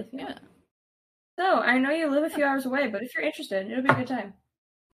yeah, I'm really feeling it. So I know you live a few hours away, but if you're interested, it'll be a good time.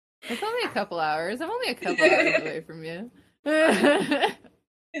 It's only a couple hours. I'm only a couple hours away from you.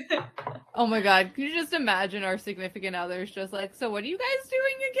 Oh my god, can you just imagine our significant others just like, so what are you guys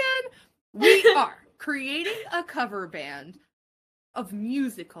doing again? We are creating a cover band of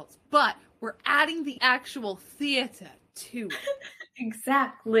musicals, but we're adding the actual theater to it.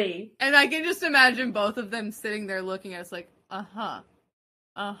 Exactly. And I can just imagine both of them sitting there looking at us like, uh-huh.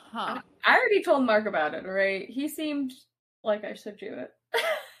 I already told Mark about it, right? He seemed like I should do it.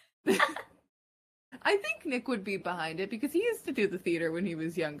 I think Nick would be behind it because he used to do the theater when he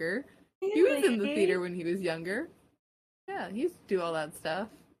was younger. Really? He was in the theater when he was younger. Yeah, he used to do all that stuff.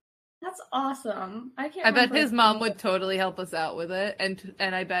 That's awesome. I bet his mom would totally help us out with it,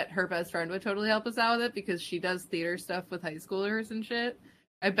 and I bet her best friend would totally help us out with it because she does theater stuff with high schoolers and shit.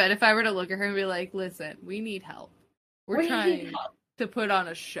 I bet if I were to look at her and be like, listen, we need help. We're trying to put on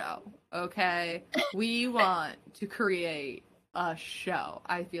a show, okay? We want to create a show.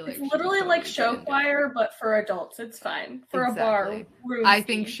 I feel like it's literally like show choir, but for adults. It's fine for a bar. I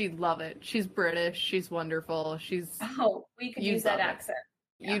think she'd love it. She's British. She's wonderful. We could use that accent.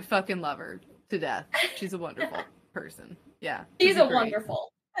 Yeah. You'd fucking love her to death. She's a wonderful person. Yeah, she's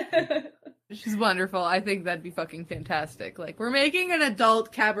wonderful. She's wonderful. I think that'd be fucking fantastic. Like, we're making an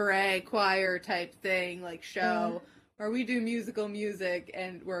adult cabaret choir type thing, like show, where we do musical music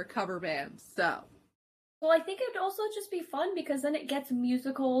and we're a cover band. So. Well, I think it'd also just be fun because then it gets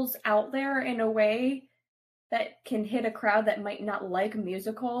musicals out there in a way that can hit a crowd that might not like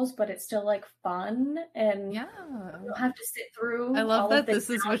musicals, but it's still like fun and you don't have to sit through. I love that this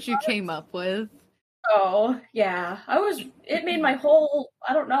is what you came up with. Oh, yeah. It made my whole,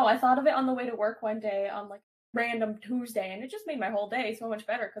 I don't know, I thought of it on the way to work one day on like random Tuesday, and it just made my whole day so much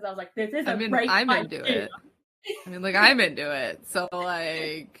better because I was like, this is I'm into it. I mean, like, I'm into it. So,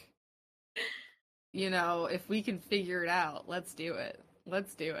 like, you know, if we can figure it out, let's do it.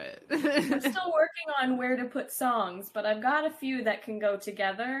 Let's do it. I'm still working on where to put songs, but I've got a few that can go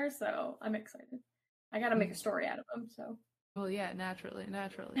together, so I'm excited. I gotta make a story out of them, so. Well, yeah, naturally.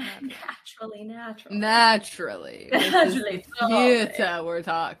 Naturally. Naturally. This is the theater we're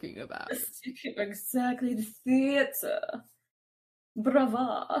talking about. Exactly, the theater.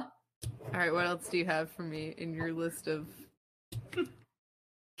 Brava. All right, what else do you have for me in your list of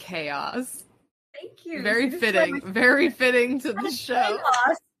chaos? Thank you. Very fitting to the show.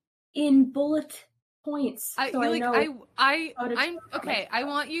 Chaos in bullet points. I'm okay. I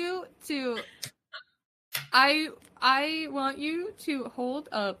want you to hold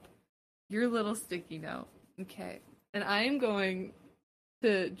up your little sticky note. Okay. And I am going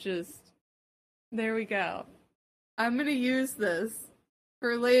to there we go. I'm going to use this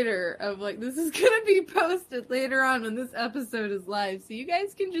for later this is going to be posted later on when this episode is live. So you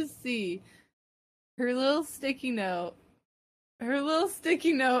guys can just see her little sticky note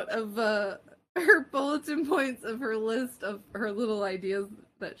of her bulletin points of her list of her little ideas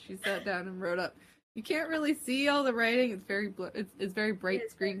that she sat down and wrote up. You can't really see all the writing. It's very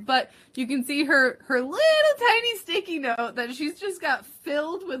bright screen, but you can see her little tiny sticky note that she's just got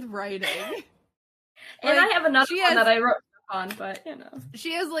filled with writing. And I have another one that I wrote on, but you know.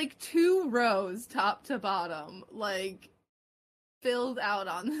 She has 2 rows top to bottom, filled out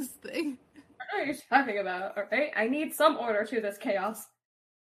on this thing. What are you talking about? Okay, I need some order to this chaos.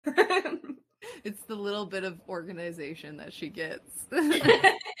 It's the little bit of organization that she gets.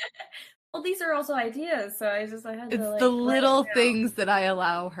 Well, these are also ideas, so I had to. It's the little things that I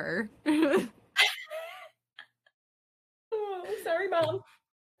allow her. Oh, sorry, Mom.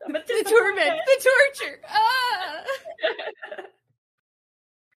 The torment, the torture. Ah!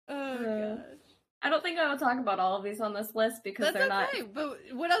 Oh gosh. I don't think I will talk about all of these on this list because they're not. Okay, but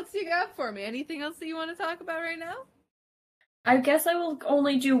what else do you got for me? Anything else that you want to talk about right now? I guess I will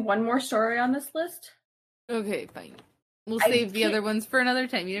only do one more story on this list. Okay, fine. We'll save the other ones for another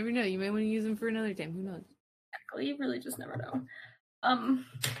time. You never know. You may want to use them for another time. Who knows? Exactly. You really just never know.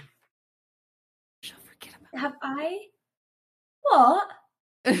 She'll forget about Have I? What?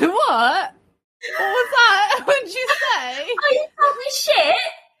 What? What was that? What'd you say? Are you talking shit?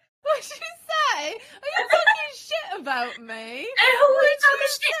 What'd you say? Are you talking shit about me? And who are you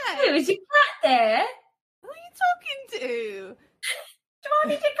talking shit to? Is your cat there? Who are you talking to? Do I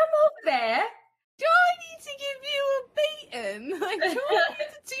need to come over there? Do I need to give you a beating? Do I need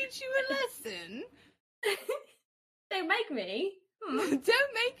to teach you a lesson? Don't make me.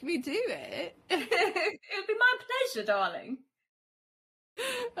 Don't make me do it. It would be my pleasure, darling.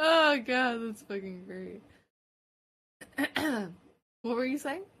 Oh god, that's fucking great. What were you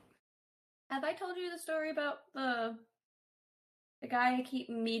saying? Have I told you the story about the guy I keep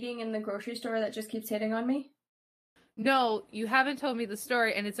meeting in the grocery store that just keeps hitting on me? No, you haven't told me the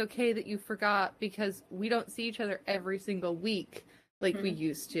story, and it's okay that you forgot because we don't see each other every single week like we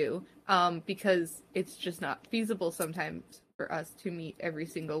used to, because it's just not feasible sometimes for us to meet every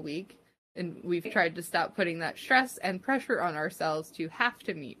single week, and we've tried to stop putting that stress and pressure on ourselves to have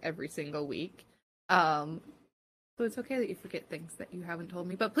to meet every single week. So it's okay that you forget things that you haven't told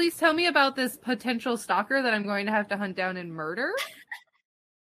me, but please tell me about this potential stalker that I'm going to have to hunt down and murder.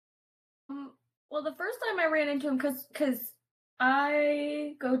 Well, the first time I ran into him, because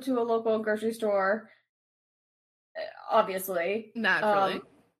I go to a local grocery store, obviously. Naturally.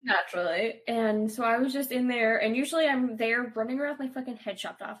 And so I was just in there, and usually I'm there running around with my fucking head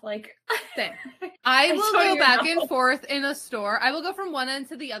chopped off. Same. I will go back and forth in a store. I will go from one end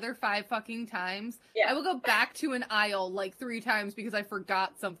to the other 5 fucking times. Yeah. I will go back to an aisle 3 times because I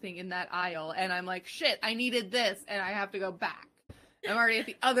forgot something in that aisle, and I'm like, shit, I needed this, and I have to go back. I'm already at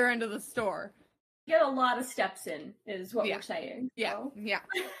the other end of the store. Get a lot of steps in, is what we're saying. Yeah. So. Yeah.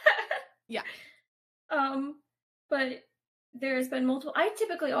 Yeah. But there's been multiple. I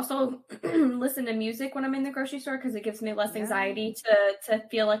typically also listen to music when I'm in the grocery store because it gives me less anxiety to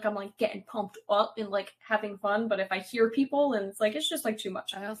feel like I'm getting pumped up and having fun. But if I hear people and it's just too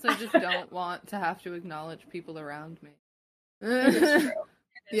much. I also just don't want to have to acknowledge people around me. It is true.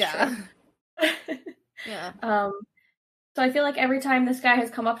 Yeah. Yeah. So I feel like every time this guy has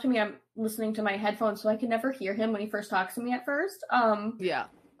come up to me, I'm listening to my headphones, so I can never hear him when he first talks to me at first. Yeah.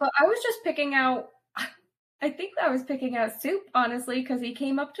 But I was just picking out. I think I was picking out Soup, honestly, because he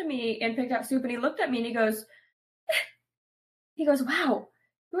came up to me and picked out Soup, and he looked at me and he goes, "Wow,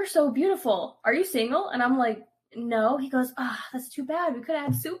 you're so beautiful. Are you single?" And I'm like, "No." He goes, "That's too bad. We could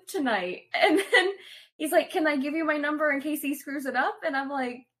have had Soup tonight." And then he's like, "Can I give you my number in case he screws it up?" And I'm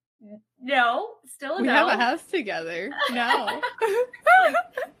like, No, still a We no. have a house together. No.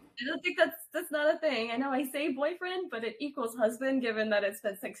 I don't think that's not a thing. I know I say boyfriend, but it equals husband, given that it's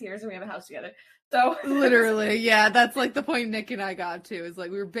been 6 years and we have a house together. So Literally, yeah, that's like the point Nick and I got to, is like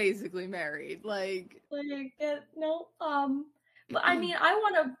we were basically married. Like no. But I mean, I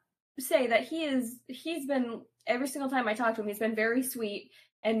want to say that he's been, every single time I talk to him, he's been very sweet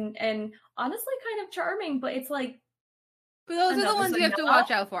and honestly kind of charming. But it's like, but those are the ones you have to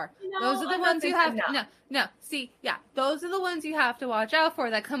watch out for. Those are the ones you have to, no, see, yeah, those are the ones you have to watch out for,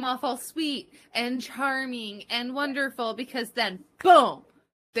 that come off all sweet and charming and wonderful, because then, boom,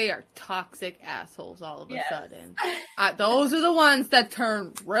 they are toxic assholes all of a sudden. Those are the ones that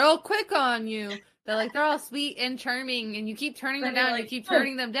turn real quick on you. They're all sweet and charming, and you keep turning them down, you keep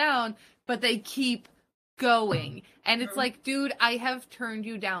turning them down, but they keep going. And it's like, dude, I have turned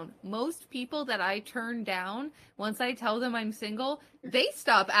you down. Most people that I turn down, once I tell them I'm single, they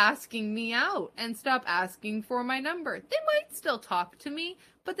stop asking me out and stop asking for my number. They might still talk to me,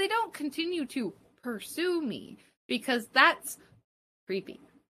 but they don't continue to pursue me, because that's creepy.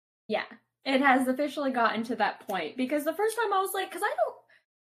 Yeah, it has officially gotten to that point, because the first time I was like, because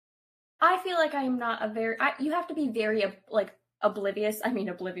I feel like I am not you have to be very oblivious.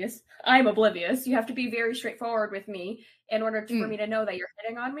 I'm oblivious. You have to be very straightforward with me in order for me to know that you're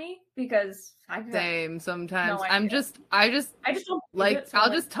hitting on me, because same sometimes. No, I just don't like it, so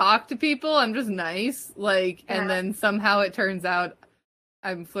I'll just talk to people. I'm just nice, and then somehow it turns out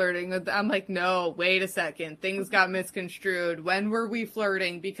I'm flirting with. I'm like, no, wait a second, things got misconstrued. When were we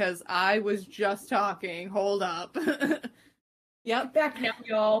flirting? Because I was just talking. Hold up. Yep. Back now,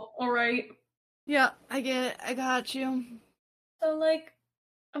 y'all. All right. Yeah, I get it. I got you. So,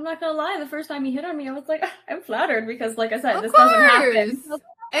 I'm not gonna lie, the first time he hit on me, I was like, I'm flattered, because, like I said, this doesn't happen.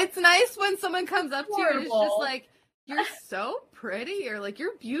 It's nice when someone comes up to you and it's just like, you're so pretty, or like,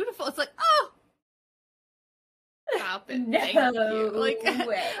 you're beautiful. It's like, oh, stop it. No thank you.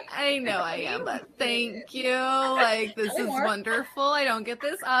 way. I know I am, but thank you. This is wonderful. I don't get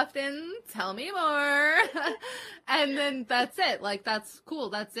this often. Tell me more. And then that's it. That's cool.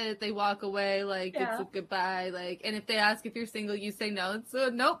 That's it. They walk away. It's a goodbye. And if they ask if you're single, you say no. It's a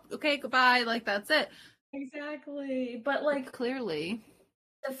nope. Okay, goodbye. That's it. Exactly. But clearly.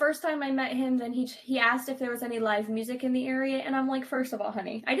 The first time I met him, then he asked if there was any live music in the area, and I'm like, first of all,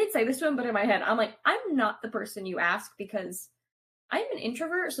 honey, I did say this to him, but in my head, I'm like, I'm not the person you ask, because I'm an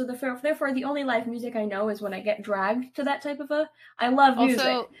introvert, so therefore the only live music I know is when I get dragged to that type of I love music.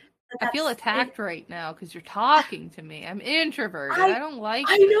 Also, I feel attacked right now because you're talking to me. I'm introverted. I don't like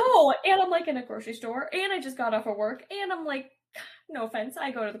I know, and I'm in a grocery store, and I just got off of work, and I'm like, no offense, I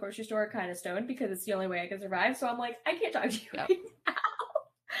go to the grocery store kind of stoned because it's the only way I can survive, so I'm like, I can't talk to you right now.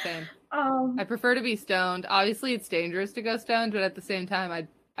 Same. I prefer to be stoned. Obviously, it's dangerous to go stoned, but at the same time,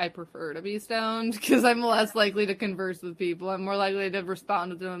 I prefer to be stoned because I'm less likely to converse with people. I'm more likely to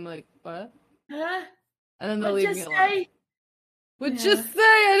respond to them. I'm like, what? Huh? And then they'll leave me alone. Just say,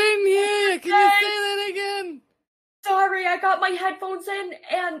 I didn't hear you. Can you say that again? Sorry, I got my headphones in,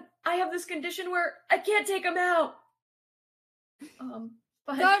 and I have this condition where I can't take them out.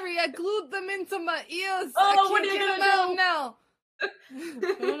 Sorry, I glued them into my ears. Oh, what are you gonna do now? I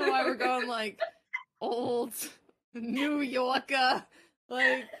don't know why we're going old New Yorker.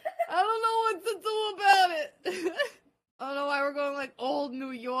 I don't know what to do about it. I don't know why we're going old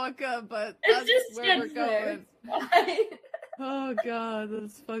New Yorker, but that's where we're going. Oh god,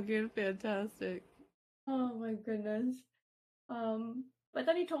 that's fucking fantastic. Oh my goodness. But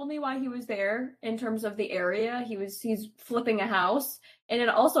then he told me why he was there in terms of the area. He's flipping a house. And then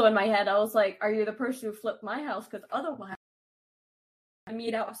also in my head, I was like, are you the person who flipped my house? Because otherwise I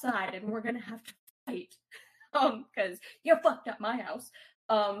meet outside and we're gonna have to fight. Because you fucked up my house.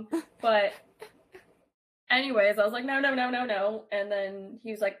 But anyways, I was like, no. And then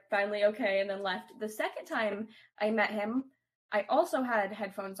he was finally okay, and then left. The second time I met him, I also had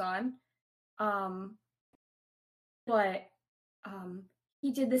headphones on. But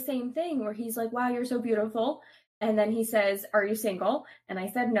he did the same thing where he's like, wow, you're so beautiful. And then he says, are you single? And I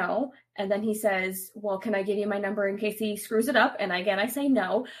said no. And then he says, well, can I give you my number in case he screws it up? And again, I say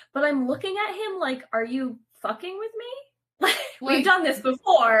no. But I'm looking at him like, are you fucking with me? We've done this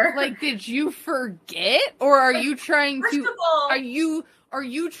before. Did you forget? Or are you trying First of all, are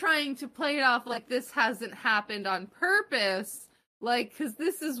you trying to play it off like this hasn't happened on purpose? Because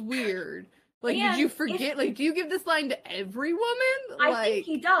this is weird. Did you forget? Do you give this line to every woman? I think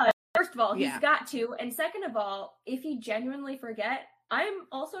he does. First of all, he's got to. And second of all, if he genuinely forget, I'm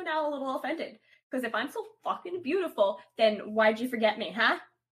also now a little offended. Because if I'm so fucking beautiful, then why'd you forget me, huh?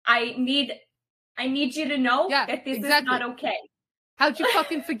 I need you to know that this is not okay. How'd you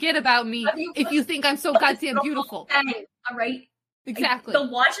fucking forget about me if you think I'm so goddamn beautiful? All right? Exactly. The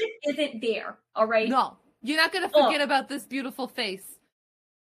logic isn't there, all right? No. You're not going to forget about this beautiful face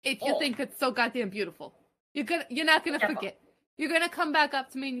if you think it's so goddamn beautiful. You're not going to forget. You're going to come back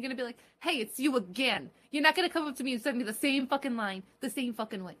up to me and you're going to be like, hey, it's you again. You're not going to come up to me and send me the same fucking line the same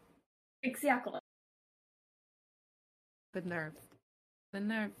fucking way. Exactly. The nerve. The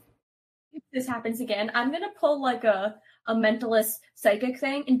nerve. If this happens again, I'm going to pull like a mentalist psychic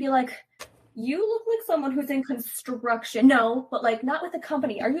thing and be like, you look like someone who's in construction. No, but like not with a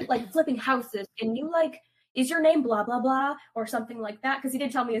company. Are you like flipping houses? And you like, is your name blah, blah, blah, or something like that? Because he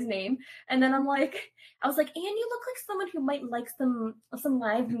didn't tell me his name. And then I was like, and you look like someone who might like some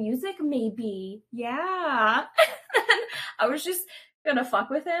live music, maybe. Yeah. I was just going to fuck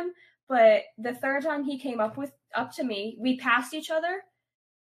with him. But the third time he came up to me, we passed each other.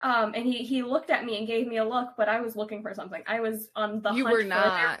 And he looked at me and gave me a look, but I was looking for something. I was on the hunt. You were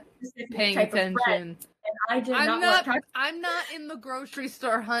not paying attention. And I did not. I'm not in the grocery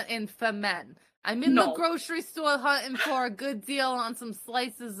store hunting for men. I'm in the grocery store hunting for a good deal on some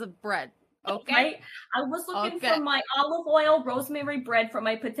slices of bread. Okay. Right? I was looking for my olive oil rosemary bread for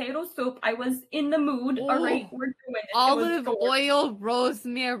my potato soup. I was in the mood. Ooh. All right, we're doing it. Olive oil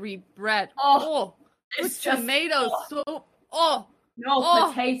rosemary bread. It's just tomato soup.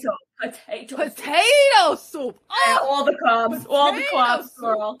 Potato soup. Yeah, all the carbs,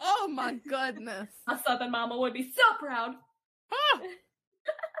 girl. Oh my goodness. My Southern mama would be so proud.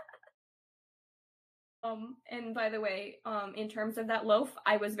 And by the way, in terms of that loaf,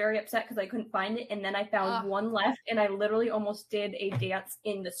 I was very upset because I couldn't find it, and then I found one left, and I literally almost did a dance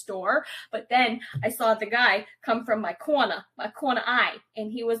in the store. But then I saw the guy come from my corner eye,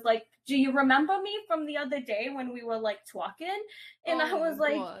 and he was like, "Do you remember me from the other day when we were like talking?" And I was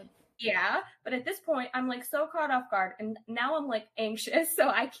like, God. Yeah. But at this point, I'm like so caught off guard, and now I'm like anxious, so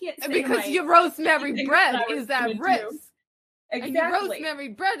I can't say because your rosemary bread is at risk. Exactly. And your rosemary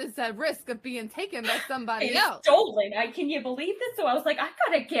bread is at risk of being taken by somebody else. Stolen. Can you believe this? So I was like, I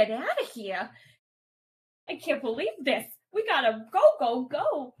gotta get out of here. I can't believe this. We gotta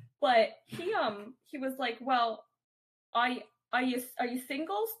go. But he was like, well, are you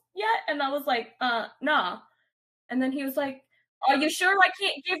singles yet? And I was like, nah. And then he was like, are you sure I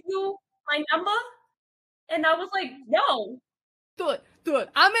can't give you my number? And I was like, no. Dude,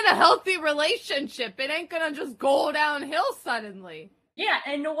 I'm in a healthy relationship. It ain't gonna just go downhill suddenly. Yeah,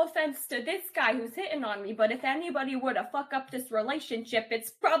 and no offense to this guy who's hitting on me, but if anybody were to fuck up this relationship,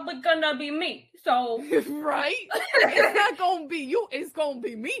 it's probably gonna be me. So right? It's not gonna be you, it's gonna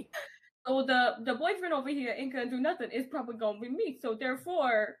be me. So the boyfriend over here ain't gonna do nothing. It's probably gonna be me. So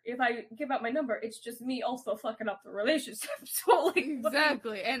therefore, if I give out my number, it's just me also fucking up the relationship. So like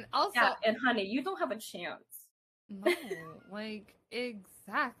exactly, and also, and honey, you don't have a chance. No, like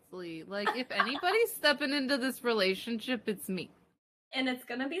exactly. Like if anybody's stepping into this relationship, it's me. And it's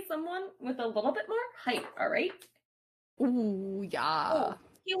gonna be someone with a little bit more height. All right. Ooh, yeah. Oh,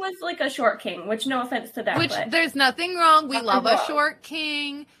 he was like a short king, which no offense to that. Which there's nothing wrong. We love a short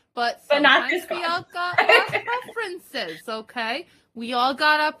king. But sometimes we all got our preferences, okay? We all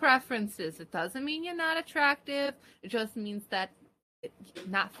got our preferences. It doesn't mean you're not attractive. It just means that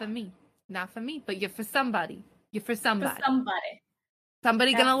not for me. Not for me, but you're for somebody. You're for somebody.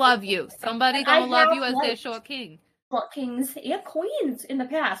 Somebody gonna love you. Somebody gonna love you as their short king. Short kings and queens in the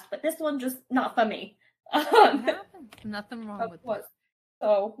past, but this one just not for me. Nothing wrong with it.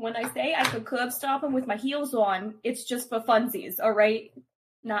 So when I say I could curb stomp him with my heels on, it's just for funsies, all right?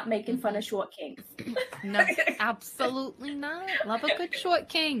 Not making fun of short kings. No, absolutely not. Love a good short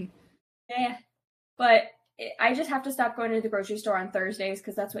king. Yeah, but I just have to stop going to the grocery store on Thursdays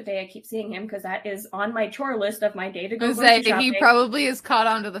because that's what day I keep seeing him because that is on my chore list of my day to go grocery shopping. He probably is caught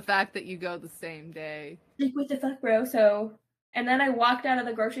on to the fact that you go the same day. Like, what the fuck, bro? So, and then I walked out of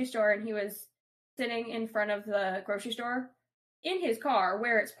the grocery store and he was sitting in front of the grocery store in his car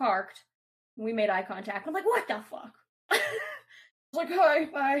where it's parked. We made eye contact. I'm like, what the fuck? Like, hi,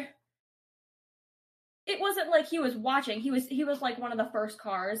 bye. It wasn't like he was watching. He was like one of the first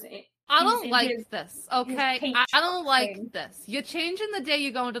cars. I don't like this, okay? I don't like this. You're changing the day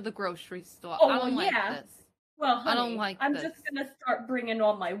you go into the grocery store. I don't like this. Well, honey, I don't like I'm this. just gonna start bringing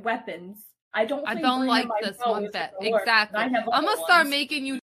all my weapons. I don't like this one bit. Exactly. I'm gonna start making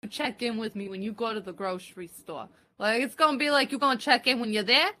you check in with me when you go to the grocery store. Like, it's gonna be like you're gonna check in when you're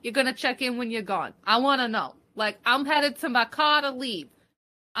there. You're gonna check in when you're gone. I want to know. Like, I'm headed to my car to leave.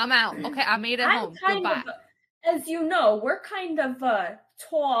 I'm out. Okay, I made it home. Goodbye. As you know, we're kind of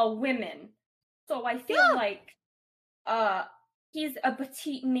tall women. So I feel like he's a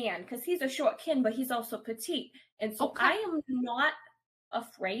petite man because he's a short kin, but he's also petite. And so I am not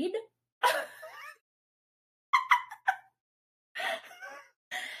afraid.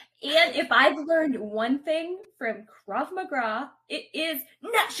 And if I've learned one thing from Krav Maga, it is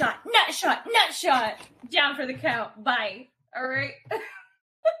nut shot, nut shot, nut shot. Down for the count. Bye. All right.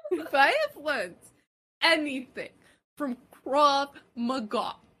 If I have learned anything from Krav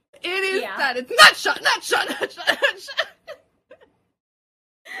Maga, it is that it's nut shot, nut shot, nut shot, nut shot.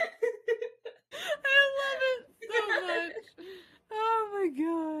 I love it so much. Oh my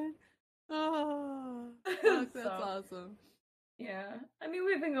god. Oh, fuck, that's awesome. Yeah. I mean,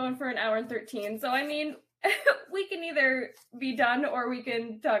 we've been going for an hour and 13, so I mean, we can either be done or we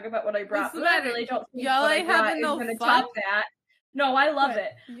can talk about what I brought. But I really don't think y'all what ain't I brought having is no going to fun? top that. No, I love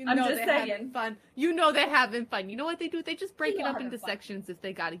it. I'm just saying. Fun. You know they're having fun. You know what they do? They just break it up into sections if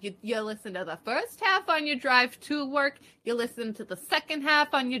they got it. You listen to the first half on your drive to work. You listen to the second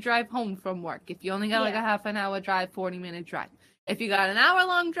half on your drive home from work. If you only got like a half an hour drive, 40-minute drive. If you got an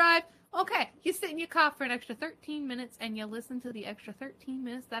hour-long drive, okay, you sit in your car for an extra 13 minutes and you listen to the extra 13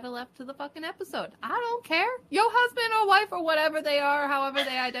 minutes that are left to the fucking episode. I don't care. Your husband or wife or whatever they are, however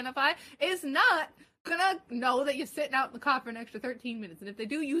they identify, is not gonna know that you're sitting out in the car for an extra 13 minutes. And if they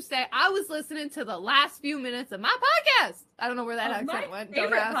do, you say, I was listening to the last few minutes of my podcast. I don't know where that accent went.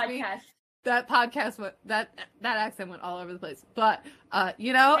 Don't ask me. That podcast went, that accent went all over the place. But,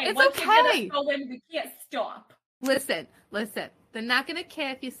 you know, hey, it's okay. We can't stop. Listen. They're not going to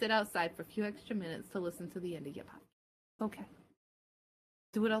care if you sit outside for a few extra minutes to listen to the end of your podcast. Okay.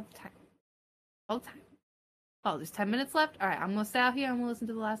 Do it all the time. All the time. Oh, there's 10 minutes left? All right, I'm going to stay out here. I'm going to listen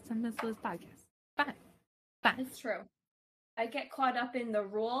to the last 10 minutes of this podcast. Fine. It's true. I get caught up in the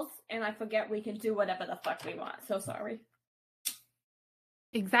rules, and I forget we can do whatever the fuck we want. So sorry.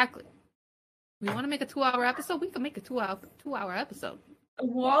 Exactly. We want to make a 2-hour episode? We can make a 2-hour episode. The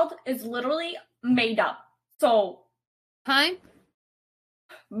world is literally made up. So... Time?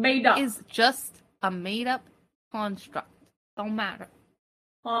 Made up. Is just a made-up construct. Don't matter.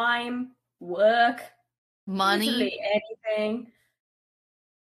 Time, work, money, literally anything.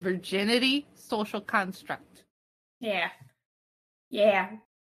 Virginity, social construct. Yeah.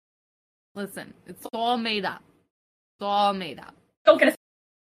 Listen, it's all made up. It's all made up. Don't get us.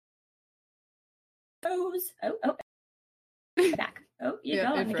 Oh. Back. Oh, you're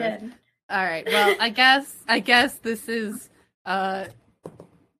gone again. All right. Well, I guess this is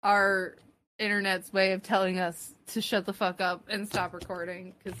our internet's way of telling us to shut the fuck up and stop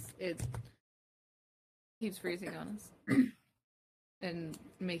recording because it keeps freezing on us and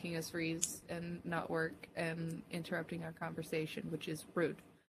making us freeze and not work and interrupting our conversation, which is rude.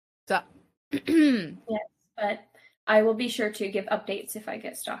 So, yes, but I will be sure to give updates if I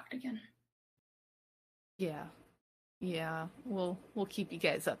get stalked again. Yeah, we'll keep you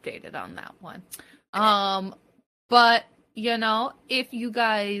guys updated on that one. But you know, if you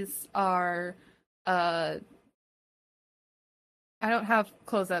guys are, I don't have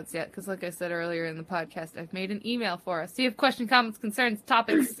closeouts yet because, like I said earlier in the podcast, I've made an email for us. So you have questions, comments, concerns,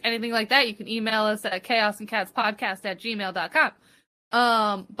 topics, anything like that, you can email us at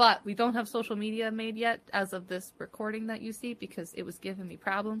chaosandcatspodcast@gmail.com. But we don't have social media made yet as of this recording that you see because it was giving me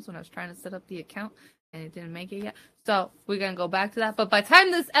problems when I was trying to set up the account. And it didn't make it yet. So we're going to go back to that. But by the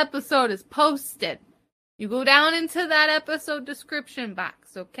time this episode is posted, you go down into that episode description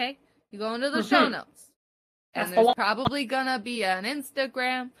box, okay? You go into the show notes. And there's probably going to be an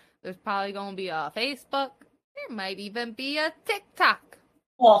Instagram. There's probably going to be a Facebook. There might even be a TikTok.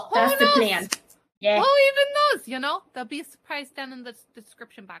 Well, that's the plan. Yeah. Who even knows, you know? There'll be a surprise down in the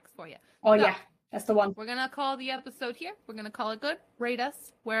description box for you. Oh, so, yeah. That's the one. We're going to call the episode here. We're going to call it good. Rate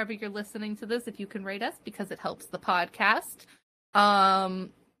us wherever you're listening to this if you can rate us because it helps the podcast. And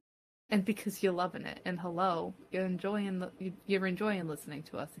because you're loving it. And hello, you're enjoying listening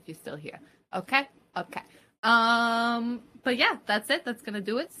to us if you're still here. Okay? Okay. But yeah, that's it. That's going to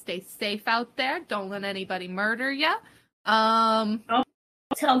do it. Stay safe out there. Don't let anybody murder you. Don't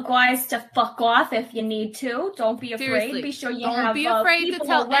tell guys to fuck off if you need to. Don't be afraid. Seriously, be sure you don't have be afraid people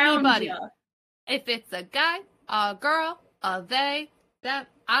to tell around anybody. You. If it's a guy, a girl, a they, them,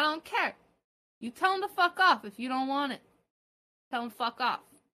 I don't care. You tell them to fuck off if you don't want it. Tell them fuck off.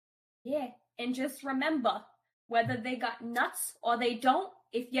 Yeah, and just remember, whether they got nuts or they don't,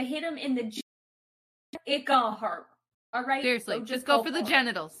 if you hit them in the it gonna hurt. All right? Seriously, so just go for the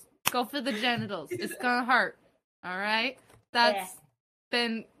genitals. Go for the genitals. It's gonna hurt. All right? That's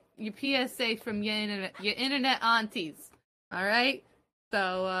been your PSA from your internet aunties. All right?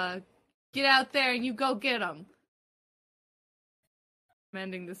 So, get out there and you go get them. I'm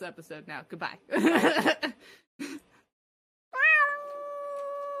ending this episode now. Goodbye.